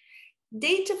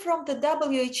 Data from the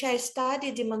WHI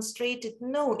study demonstrated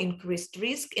no increased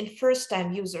risk in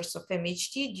first-time users of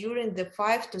MHT during the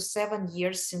 5 to 7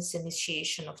 years since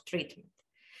initiation of treatment.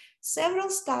 Several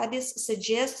studies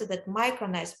suggest that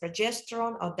micronized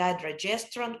progesterone or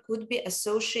dydrogesterone could be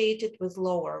associated with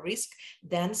lower risk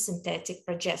than synthetic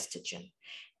progestogen.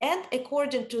 And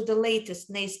according to the latest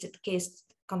nested case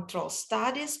control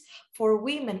studies, for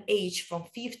women aged from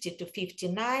 50 to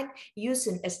 59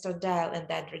 using estradiol and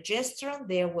dydrogesterone,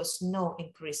 there was no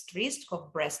increased risk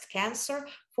of breast cancer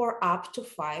for up to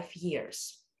 5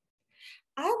 years.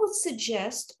 I would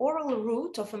suggest oral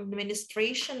route of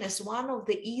administration as one of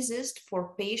the easiest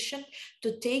for patient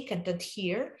to take and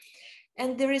adhere,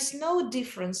 and there is no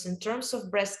difference in terms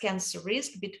of breast cancer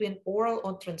risk between oral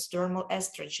or transdermal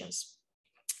estrogens.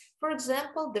 For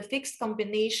example, the fixed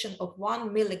combination of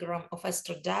 1 milligram of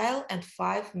estradiol and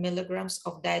 5 milligrams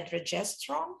of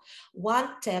dydrogesterone,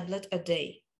 1 tablet a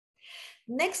day.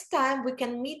 Next time, we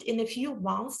can meet in a few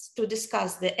months to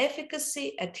discuss the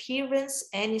efficacy, adherence,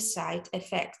 any side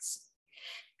effects.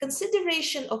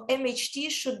 Consideration of MHT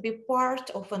should be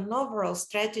part of an overall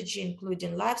strategy,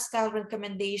 including lifestyle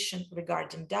recommendation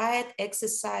regarding diet,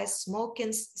 exercise,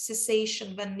 smoking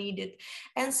cessation when needed,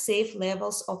 and safe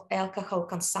levels of alcohol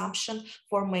consumption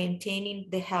for maintaining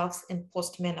the health in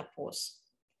postmenopause.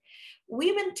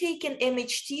 Women taking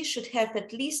MHT should have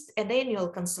at least an annual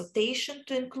consultation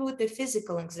to include a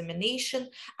physical examination,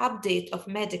 update of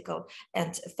medical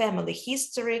and family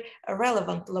history, a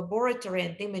relevant laboratory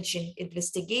and imaging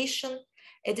investigation,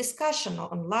 a discussion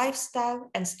on lifestyle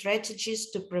and strategies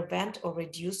to prevent or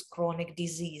reduce chronic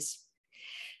disease.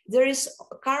 There is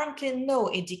currently no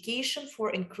indication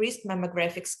for increased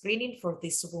mammographic screening for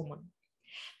this woman.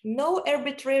 No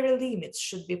arbitrary limits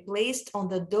should be placed on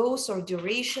the dose or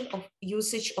duration of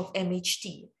usage of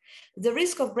MHT. The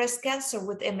risk of breast cancer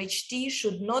with MHT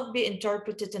should not be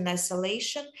interpreted in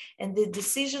isolation, and the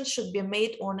decision should be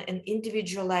made on an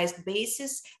individualized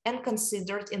basis and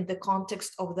considered in the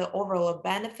context of the overall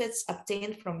benefits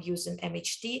obtained from using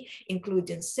MHT,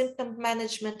 including symptom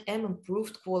management and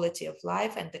improved quality of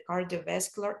life and the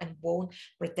cardiovascular and bone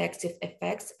protective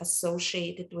effects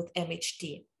associated with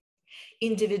MHT.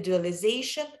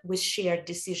 Individualization with shared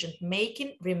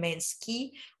decision-making remains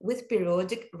key, with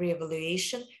periodic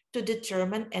reevaluation to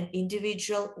determine an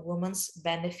individual woman's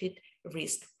benefit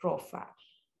risk profile.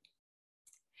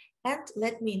 And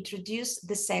let me introduce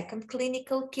the second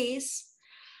clinical case.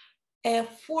 A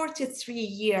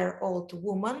 43-year-old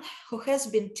woman who has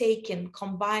been taking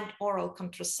combined oral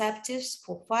contraceptives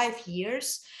for 5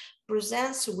 years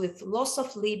presents with loss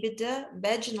of libido,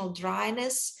 vaginal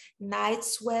dryness, night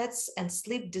sweats, and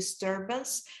sleep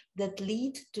disturbance that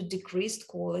lead to decreased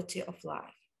quality of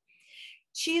life.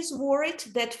 She is worried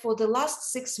that for the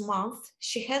last 6 months,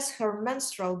 she has her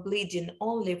menstrual bleeding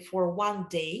only for 1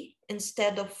 day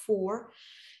instead of 4.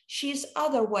 She is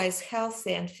otherwise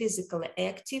healthy and physically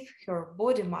active. Her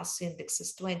body mass index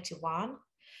is 21.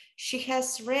 She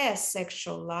has rare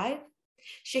sexual life.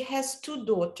 She has 2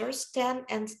 daughters, 10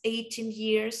 and 18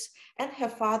 years, and her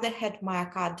father had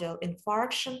myocardial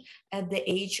infarction at the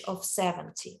age of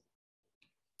 70.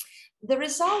 The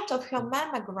result of her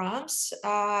mammograms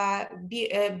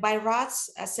by RADS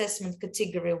assessment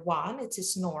category 1, it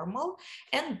is normal,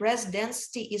 and breast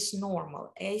density is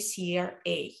normal,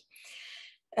 ACRA.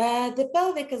 The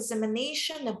pelvic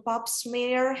examination, a pap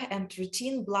smear, and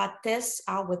routine blood tests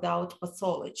are without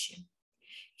pathology.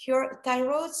 Her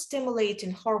thyroid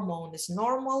stimulating hormone is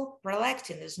normal,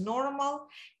 prolactin is normal,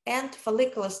 and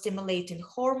follicular stimulating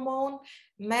hormone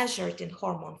measured in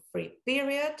hormone-free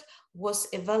period was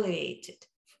elevated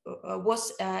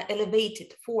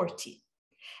 40.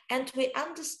 And we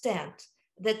understand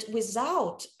that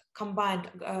without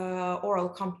combined oral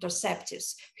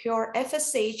contraceptives, her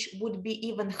FSH would be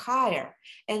even higher,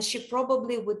 and she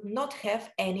probably would not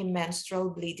have any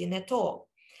menstrual bleeding at all.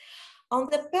 On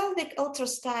the pelvic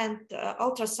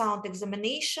ultrasound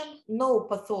examination, no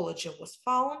pathology was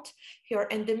found. Her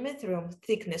endometrium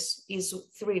thickness is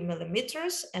 3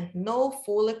 millimeters and no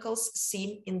follicles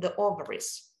seen in the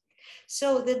ovaries.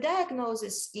 So the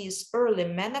diagnosis is early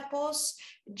menopause,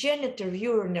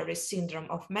 genitourinary syndrome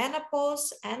of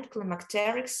menopause, and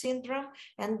climacteric syndrome,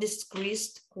 and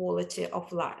decreased quality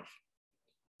of life.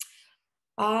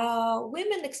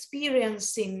 Women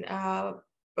experiencing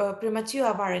premature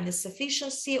ovarian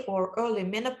insufficiency or early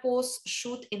menopause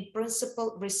should in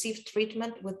principle receive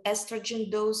treatment with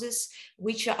estrogen doses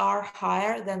which are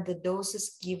higher than the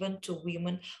doses given to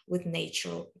women with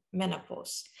natural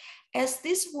menopause. As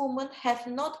these women have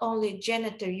not only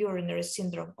genitourinary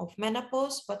syndrome of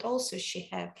menopause, but also she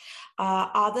has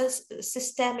other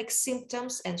systemic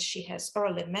symptoms and she has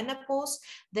early menopause.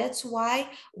 That's why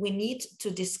we need to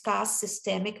discuss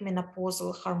systemic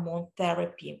menopausal hormone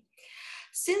therapy.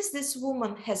 Since this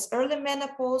woman has early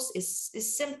menopause, is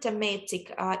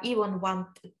symptomatic even when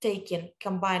taking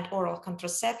combined oral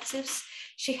contraceptives,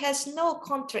 she has no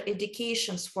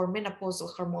contraindications for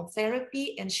menopausal hormone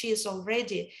therapy, and she is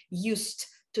already used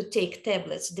to take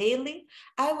tablets daily,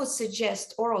 I would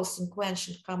suggest oral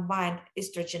sequential combined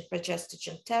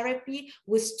estrogen-progestogen therapy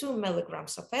with 2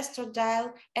 milligrams of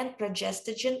estradiol and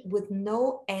progestogen with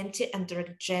no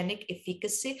anti-androgenic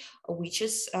efficacy, which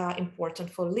is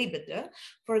important for libido,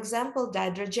 for example,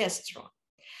 dydrogesterone.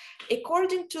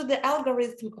 According to the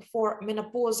algorithm for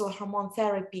menopausal hormone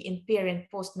therapy in peri and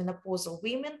postmenopausal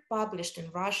women published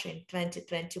in Russia in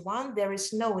 2021, there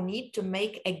is no need to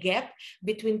make a gap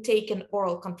between taking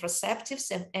oral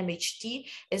contraceptives and MHT,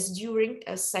 as during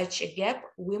such a gap,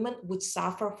 women would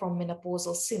suffer from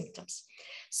menopausal symptoms.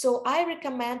 So I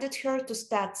recommended her to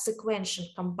start sequential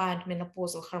combined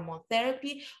menopausal hormone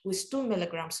therapy with 2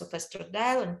 milligrams of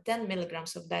estradiol and 10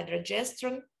 milligrams of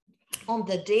dydrogesterone on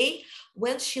the day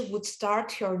when she would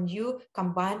start her new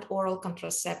combined oral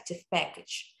contraceptive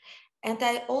package. And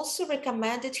I also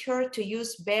recommended her to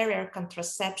use barrier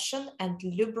contraception and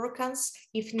lubricants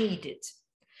if needed.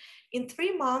 In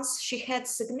 3 months, she had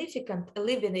significant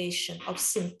alleviation of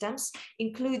symptoms,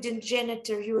 including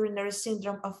genitourinary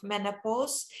syndrome of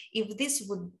menopause. If this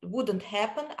wouldn't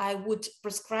happen, I would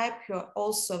prescribe her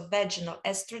also vaginal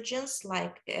estrogens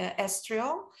like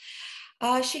estriol.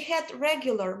 She had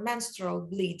regular menstrual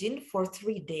bleeding for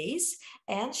 3 days,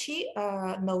 and she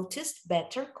noticed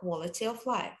better quality of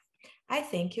life. I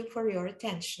thank you for your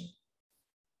attention.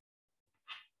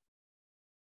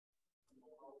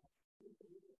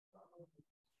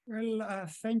 Well,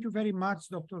 thank you very much,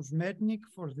 Dr. Smetnik,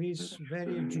 for this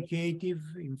very educative,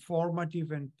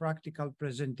 informative, and practical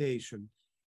presentation.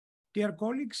 Dear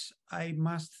colleagues, I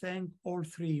must thank all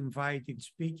 3 invited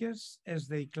speakers as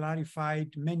they clarified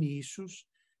many issues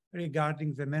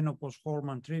regarding the menopause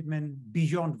hormone treatment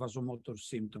beyond vasomotor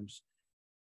symptoms.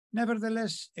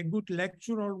 Nevertheless, a good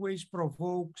lecture always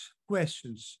provokes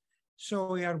questions,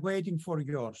 so we are waiting for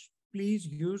yours. Please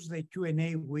use the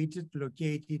Q&A widget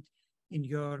located in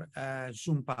your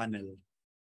Zoom panel.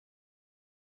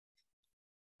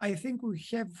 I think we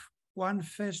have one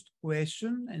first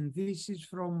question, and this is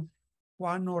from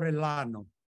Juan Orellano.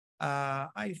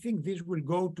 I think this will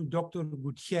go to Dr.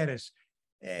 Gutierrez.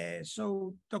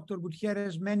 So, Dr.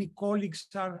 Gutierrez, many colleagues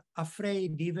are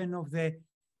afraid even of the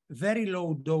very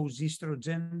low dose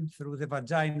estrogen through the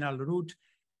vaginal route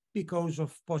because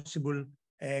of possible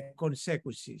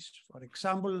consequences. For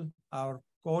example, our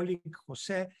colleague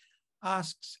Jose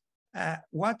asks,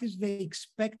 what is the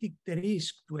expected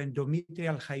risk to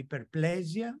endometrial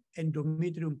hyperplasia,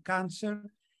 endometrium cancer,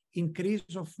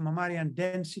 increase of mammalian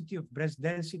density, of breast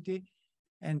density,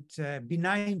 and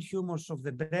benign tumors of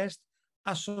the breast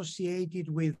associated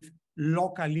with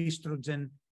local estrogen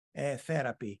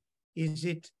therapy? Is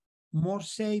it more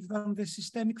safe than the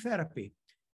systemic therapy?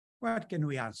 What can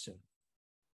we answer?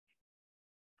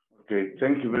 Okay,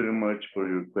 thank you very much for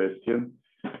your question.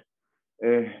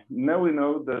 Now we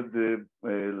know that the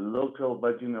local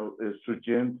vaginal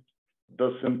estrogen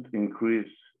doesn't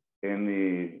increase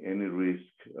any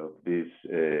risk of these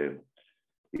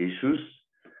issues.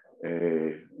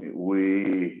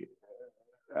 We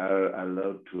are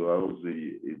allowed to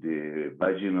use the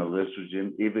vaginal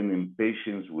estrogen even in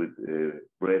patients with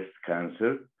breast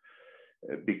cancer,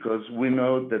 because we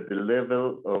know that the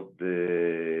level of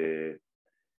the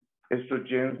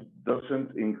estrogen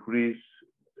doesn't increase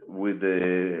with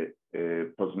the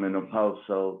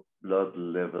postmenopausal blood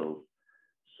level.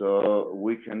 So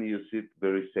we can use it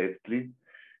very safely.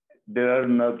 There are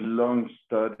not long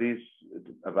studies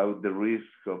about the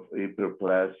risk of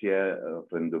hyperplasia of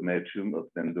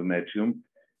endometrium,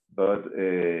 but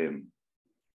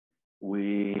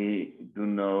we do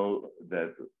know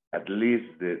that at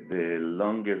least the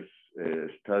longest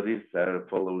studies are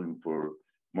following for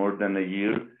more than a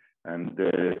year, and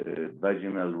the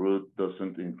vaginal route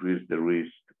doesn't increase the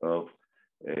risk of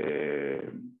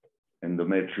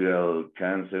endometrial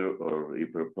cancer or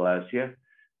hyperplasia,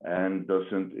 and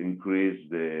doesn't increase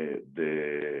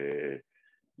the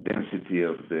density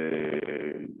of the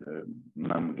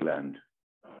mam gland.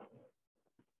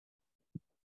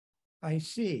 I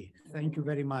see. Thank you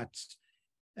very much.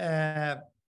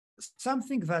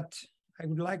 Something that I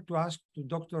would like to ask to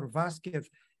Dr. Vázquez,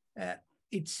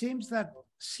 it seems that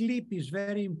sleep is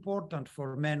very important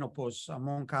for menopause,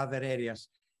 among other areas.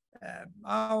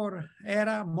 Our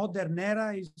era, modern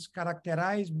era, is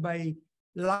characterized by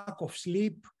lack of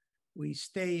sleep. We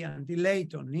stay until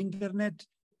late on the internet.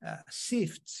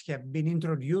 Shifts have been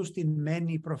introduced in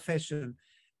many professions.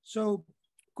 So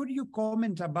could you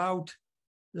comment about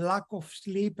lack of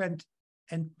sleep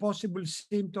and possible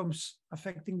symptoms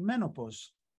affecting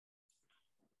menopause?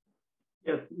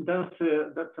 Yes,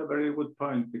 that's a very good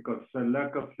point, because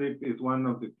lack of sleep is one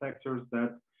of the factors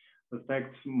that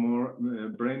affects more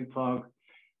brain fog.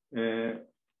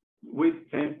 We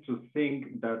tend to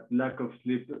think that lack of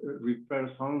sleep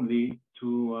refers only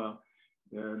to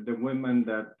the women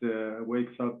that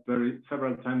wakes up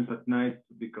several times at night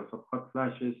because of hot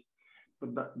flashes,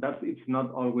 but that it's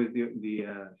not always the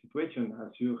situation.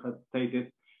 As you have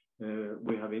stated,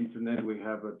 we have internet, we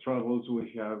have troubles,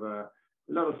 we have a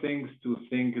lot of things to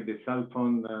think, the cell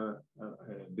phone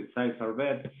besides our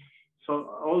bed. So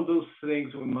all those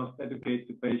things we must educate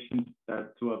the patients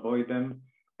to avoid them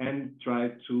and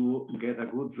try to get a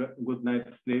good night's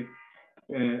sleep.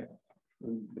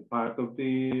 The part of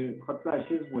the hot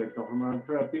flashes with hormone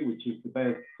therapy, which is the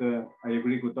best, I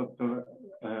agree with Dr.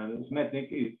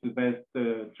 Smetnik, is the best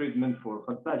treatment for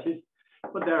hot flashes.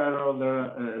 But there are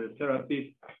other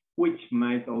therapies which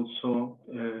might also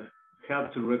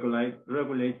help to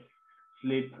regulate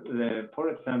sleep. For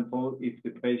example, if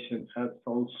the patient has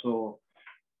also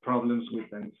problems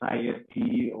with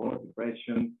anxiety or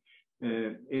depression,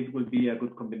 it would be a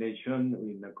good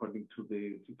combination, according to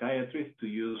the psychiatrist, to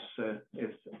use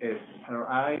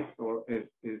SRIs or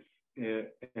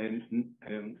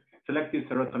selective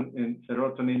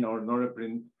serotonin or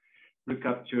norepinephrine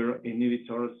recapture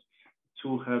inhibitors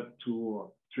to help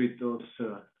to treat those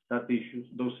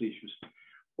issues.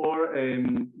 Or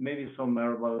maybe some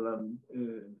herbal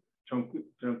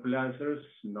tranquilizers,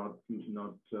 not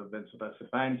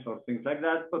benzodiazepines or things like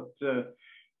that, but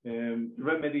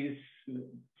remedies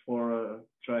for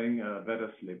trying a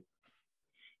better sleep.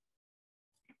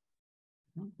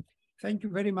 Thank you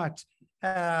very much.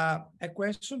 A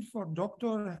question for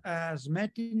Dr.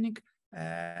 Smetnik.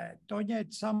 Tonya,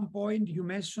 at some point you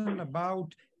mentioned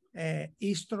about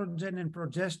estrogen and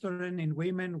progesterone in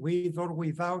women with or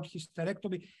without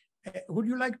hysterectomy. Would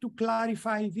you like to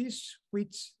clarify this?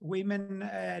 Which women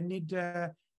need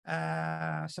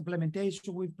supplementation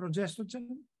with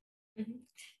progesterone? Mm-hmm.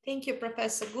 Thank you,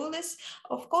 Professor Goulis.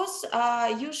 Of course,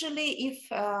 usually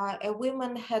if a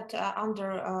woman had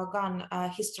undergone a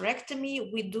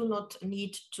hysterectomy, we do not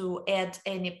need to add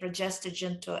any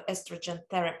progestogen to estrogen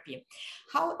therapy.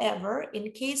 However,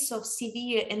 in case of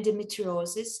severe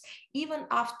endometriosis, even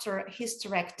after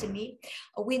hysterectomy,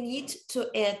 we need to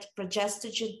add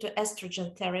progestogen to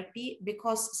estrogen therapy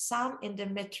because some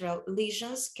endometrial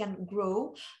lesions can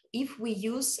grow if we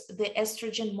use the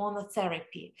estrogen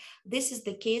monotherapy. This is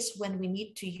the case when we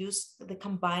need to use the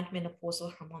combined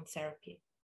menopausal hormone therapy.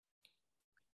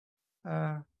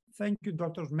 Thank you,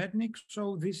 Dr. Smetnik.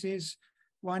 So this is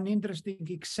one interesting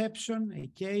exception, a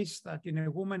case that in a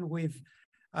woman with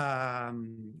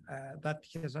that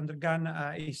has undergone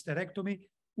a hysterectomy,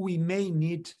 we may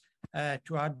need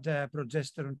to add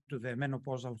progesterone to the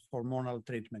menopausal hormonal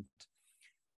treatment.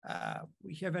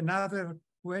 We have another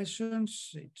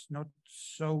questions. It's not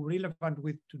so relevant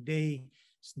with today's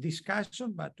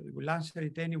discussion, but we will answer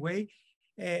it anyway.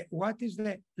 What is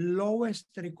the lowest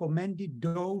recommended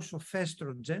dose of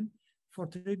estrogen for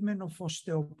treatment of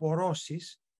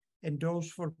osteoporosis and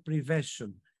dose for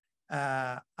prevention?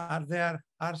 Are there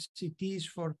RCTs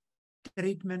for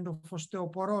treatment of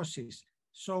osteoporosis?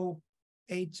 So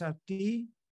HRT,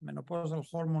 menopausal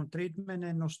hormone treatment,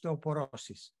 and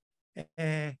osteoporosis.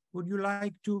 Would you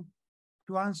like to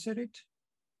answer it?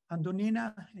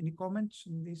 Antonina, any comments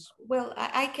on this? Well,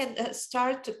 I can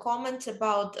start to comment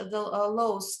about the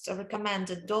lowest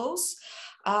recommended dose.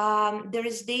 There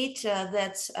is data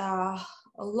that a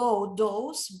low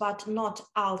dose, but not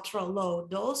ultra low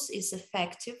dose, is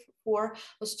effective for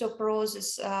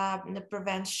osteoporosis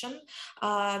prevention.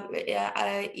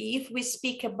 If we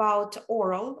speak about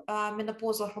oral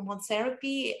menopausal hormone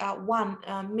therapy, 1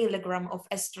 milligram of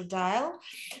estradiol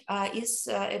is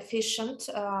efficient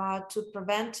to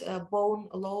prevent bone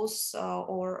loss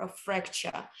or a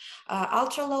fracture.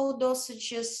 Ultra low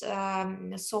dosages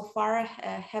so far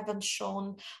haven't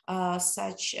shown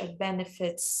such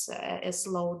benefits as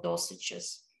low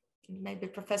dosages. Maybe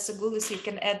Professor Goulis, you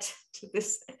can add to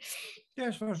this.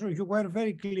 Yes, for sure. You were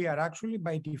very clear actually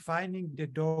by defining the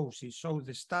doses. So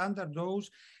the standard dose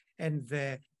and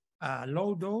the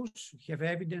low dose have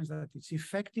evidence that it's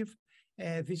effective.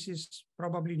 This is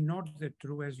probably not the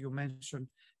true, as you mentioned,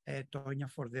 Tonya,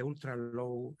 for the ultra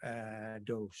low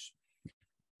dose.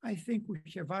 I think we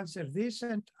have answered this,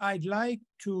 and I'd like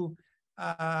to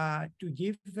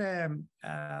give the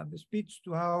speech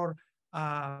to our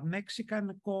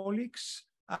Mexican colleagues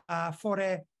for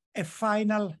a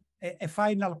final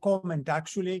comment,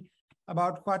 actually,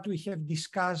 about what we have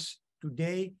discussed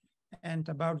today and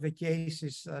about the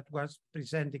cases that was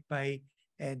presented by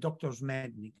Dr.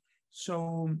 Smetnik.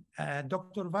 So,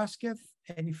 Dr. Vázquez,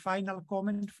 any final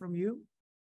comment from you?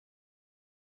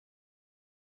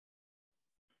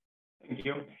 Thank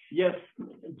you. Yes,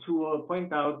 to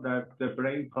point out that the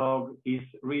brain fog is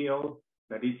real,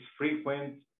 that it's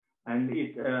frequent, and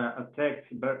it affects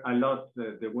a lot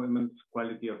the women's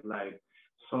quality of life.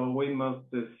 So we must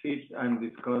sit and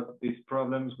discuss these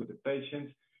problems with the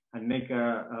patients and make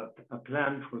a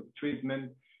plan for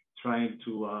treatment, trying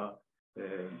to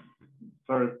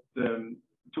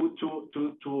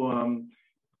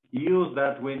use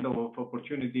that window of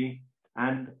opportunity,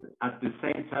 and at the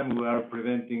same time we are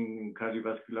preventing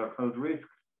cardiovascular health risks.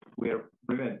 We are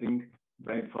preventing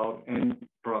brain fog and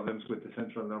problems with the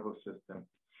central nervous system.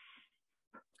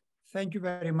 Thank you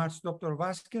very much, Dr.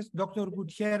 Vázquez. Dr.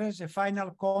 Gutierrez, a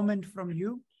final comment from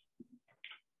you?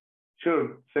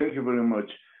 Sure, thank you very much.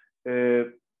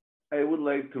 I would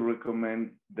like to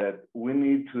recommend that we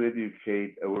need to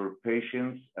educate our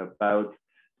patients about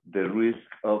the risk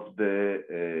of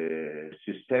the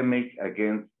systemic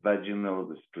against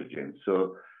vaginal estrogen.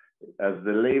 So as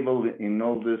the label in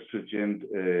all the estrogen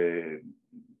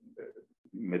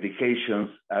medications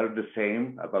are the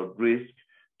same about risk,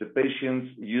 the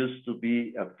patients used to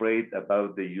be afraid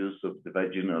about the use of the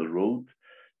vaginal route.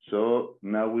 So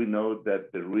now we know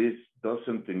that the risk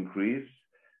doesn't increase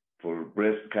for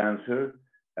breast cancer,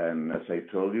 and as I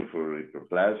told you, for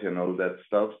hyperplasia and all that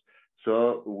stuff.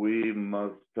 So we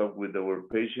must talk with our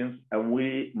patients, and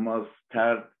we must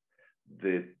start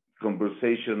the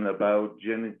conversation about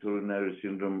genitourinary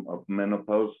syndrome of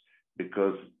menopause,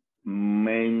 because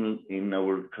mainly in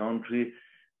our country,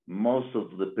 most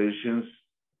of the patients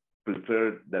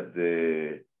prefer that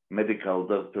the medical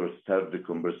doctor start the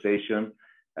conversation,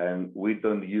 and we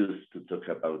don't use to talk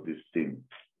about this thing.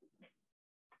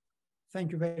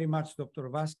 Thank you very much, Dr.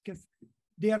 Vázquez.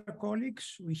 Dear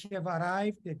colleagues, we have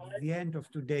arrived at the end of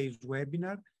today's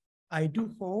webinar. I do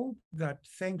hope that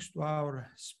thanks to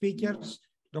our speakers,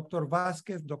 Dr.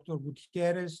 Vázquez, Dr.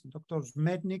 Gutierrez, Dr.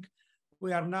 Smetnik,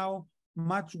 we are now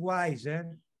much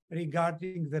wiser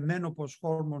regarding the menopause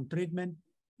hormone treatment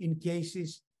in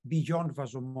cases beyond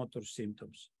vasomotor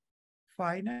symptoms.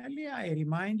 Finally, I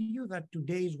remind you that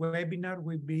today's webinar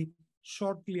will be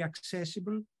shortly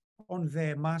accessible on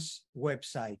the MAS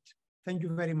website. Thank you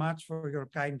very much for your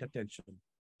kind attention.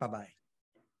 Bye-bye.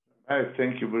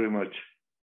 Thank you very much.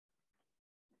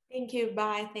 Thank you.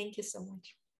 Bye. Thank you so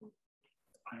much.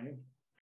 Bye.